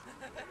over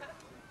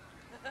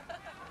there.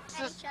 This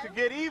is to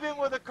get even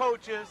with the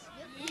coaches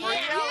for yelling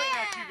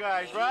at you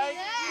guys, right?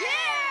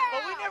 Yeah!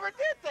 But we never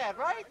did that,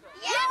 right?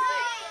 Yeah!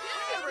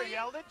 We never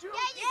yelled at you.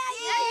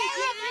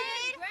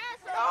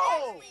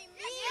 No!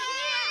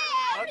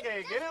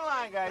 Okay, get in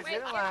line, guys.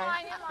 Get in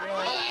line.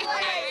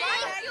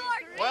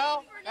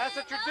 Well, that's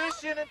a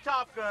tradition in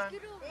Topgun. You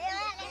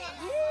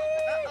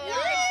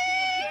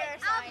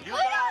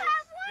guys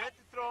get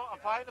to throw a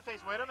pie in the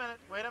face. Wait a minute.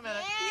 Wait a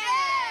minute.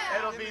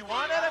 It'll be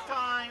one at a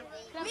time.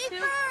 Me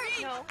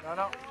first! No.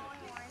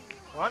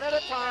 One at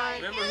a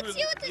time. Remember who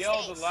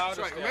yelled the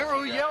loudest? Right. Remember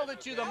who yelled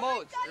at you the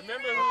most.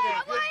 Remember who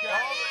the good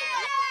guy.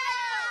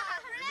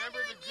 Remember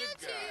the good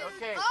guy.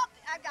 Okay. Oh,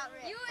 I got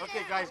red.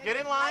 Okay, guys, get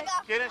in line.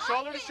 Get in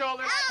shoulder to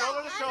shoulder.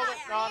 Shoulder to shoulder.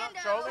 No,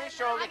 shoulder to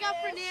shoulder. I got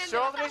Fernando.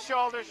 Shoulder to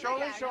shoulder.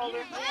 Shoulder to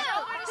shoulder.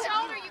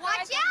 Shoulder, you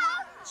watch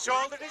out!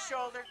 Shoulder to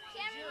shoulder.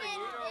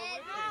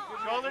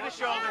 Shoulder to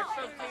shoulder.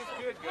 Something's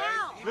good,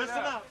 guys.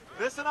 Listen up.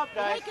 Listen up,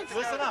 guys.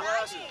 Listen up.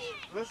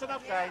 Listen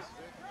up, guys.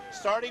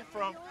 Starting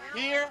from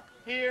here,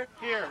 here,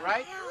 here,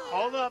 right?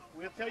 Hold up.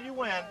 We'll tell you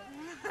when.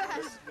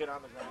 Just get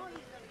on the ground.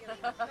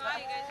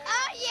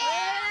 Oh,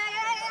 yeah!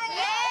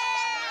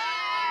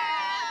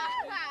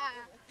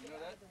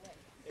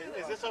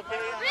 Is this okay?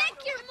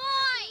 Rick, you're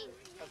mine!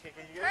 Okay,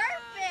 can you get it?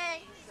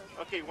 Perfect!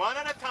 Okay, one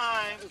at a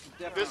time.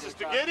 This is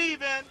to get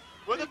even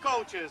with the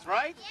coaches,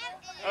 right?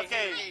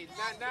 Okay.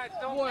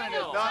 Don't No. One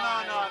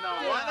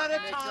at a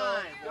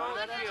time. Don't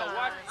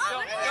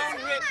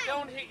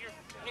hit your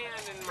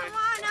hand in my Come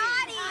on,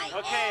 Audie!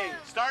 Okay,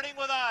 starting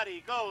with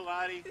Audie. Go,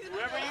 Audie.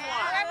 Whoever you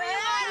want.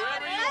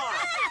 Whoever you want.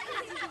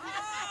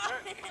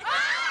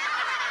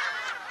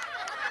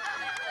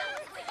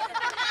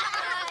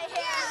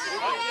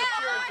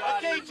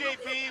 Okay,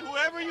 JP,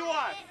 whoever you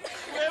want.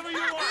 Whoever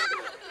you want.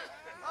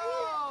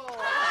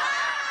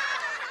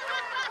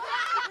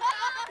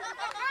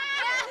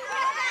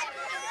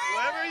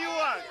 Whoever you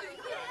want.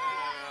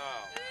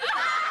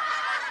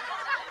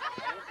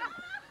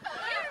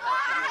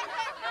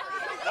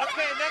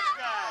 Okay, next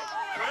guy.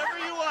 Whoever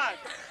you want.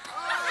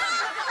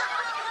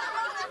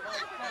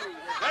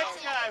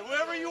 Next guy,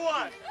 whoever you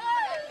want.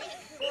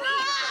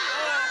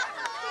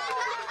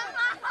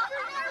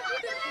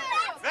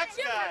 Next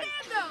guy.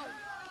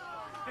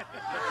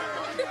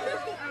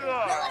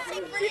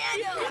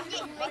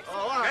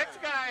 Next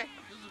guy.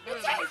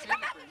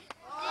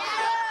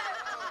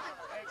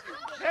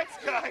 Next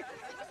guy.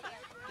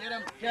 Get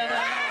him, get him.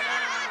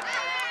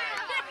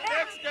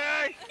 Next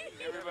guy.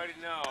 Everybody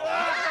know.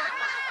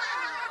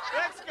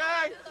 Next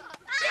guy.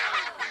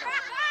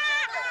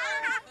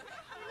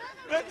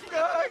 Next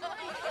guy.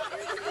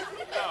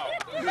 No.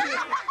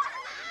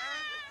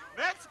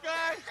 Next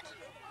guy.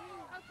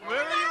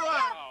 Whoever you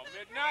want. Oh,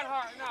 not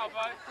hard. No,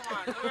 bud. Come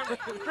on. Remember,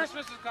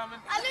 Christmas is coming.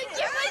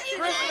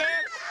 Christmas.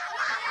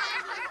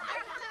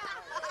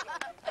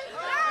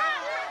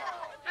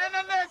 And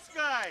the next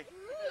guy.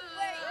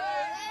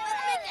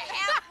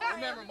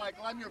 Remember,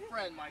 Michael, I'm your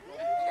friend, Michael.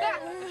 Oh.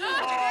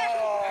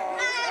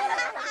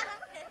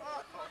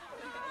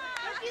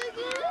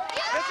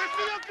 Does it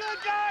feel good,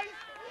 guys?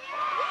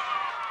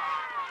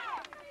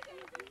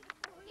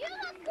 You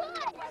look good!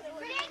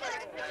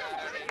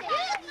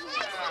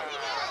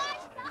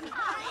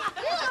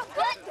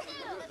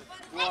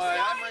 Boy,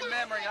 I'm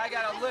remembering. I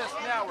got a list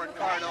now,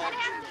 Ricardo.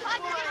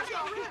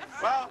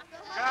 Well,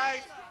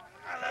 guys,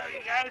 I love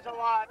you guys a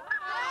lot.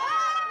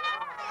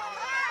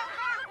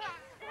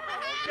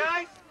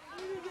 Guys,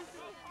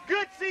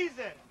 good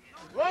season.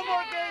 One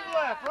more game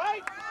left,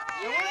 right?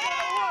 And we're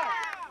gonna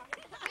win.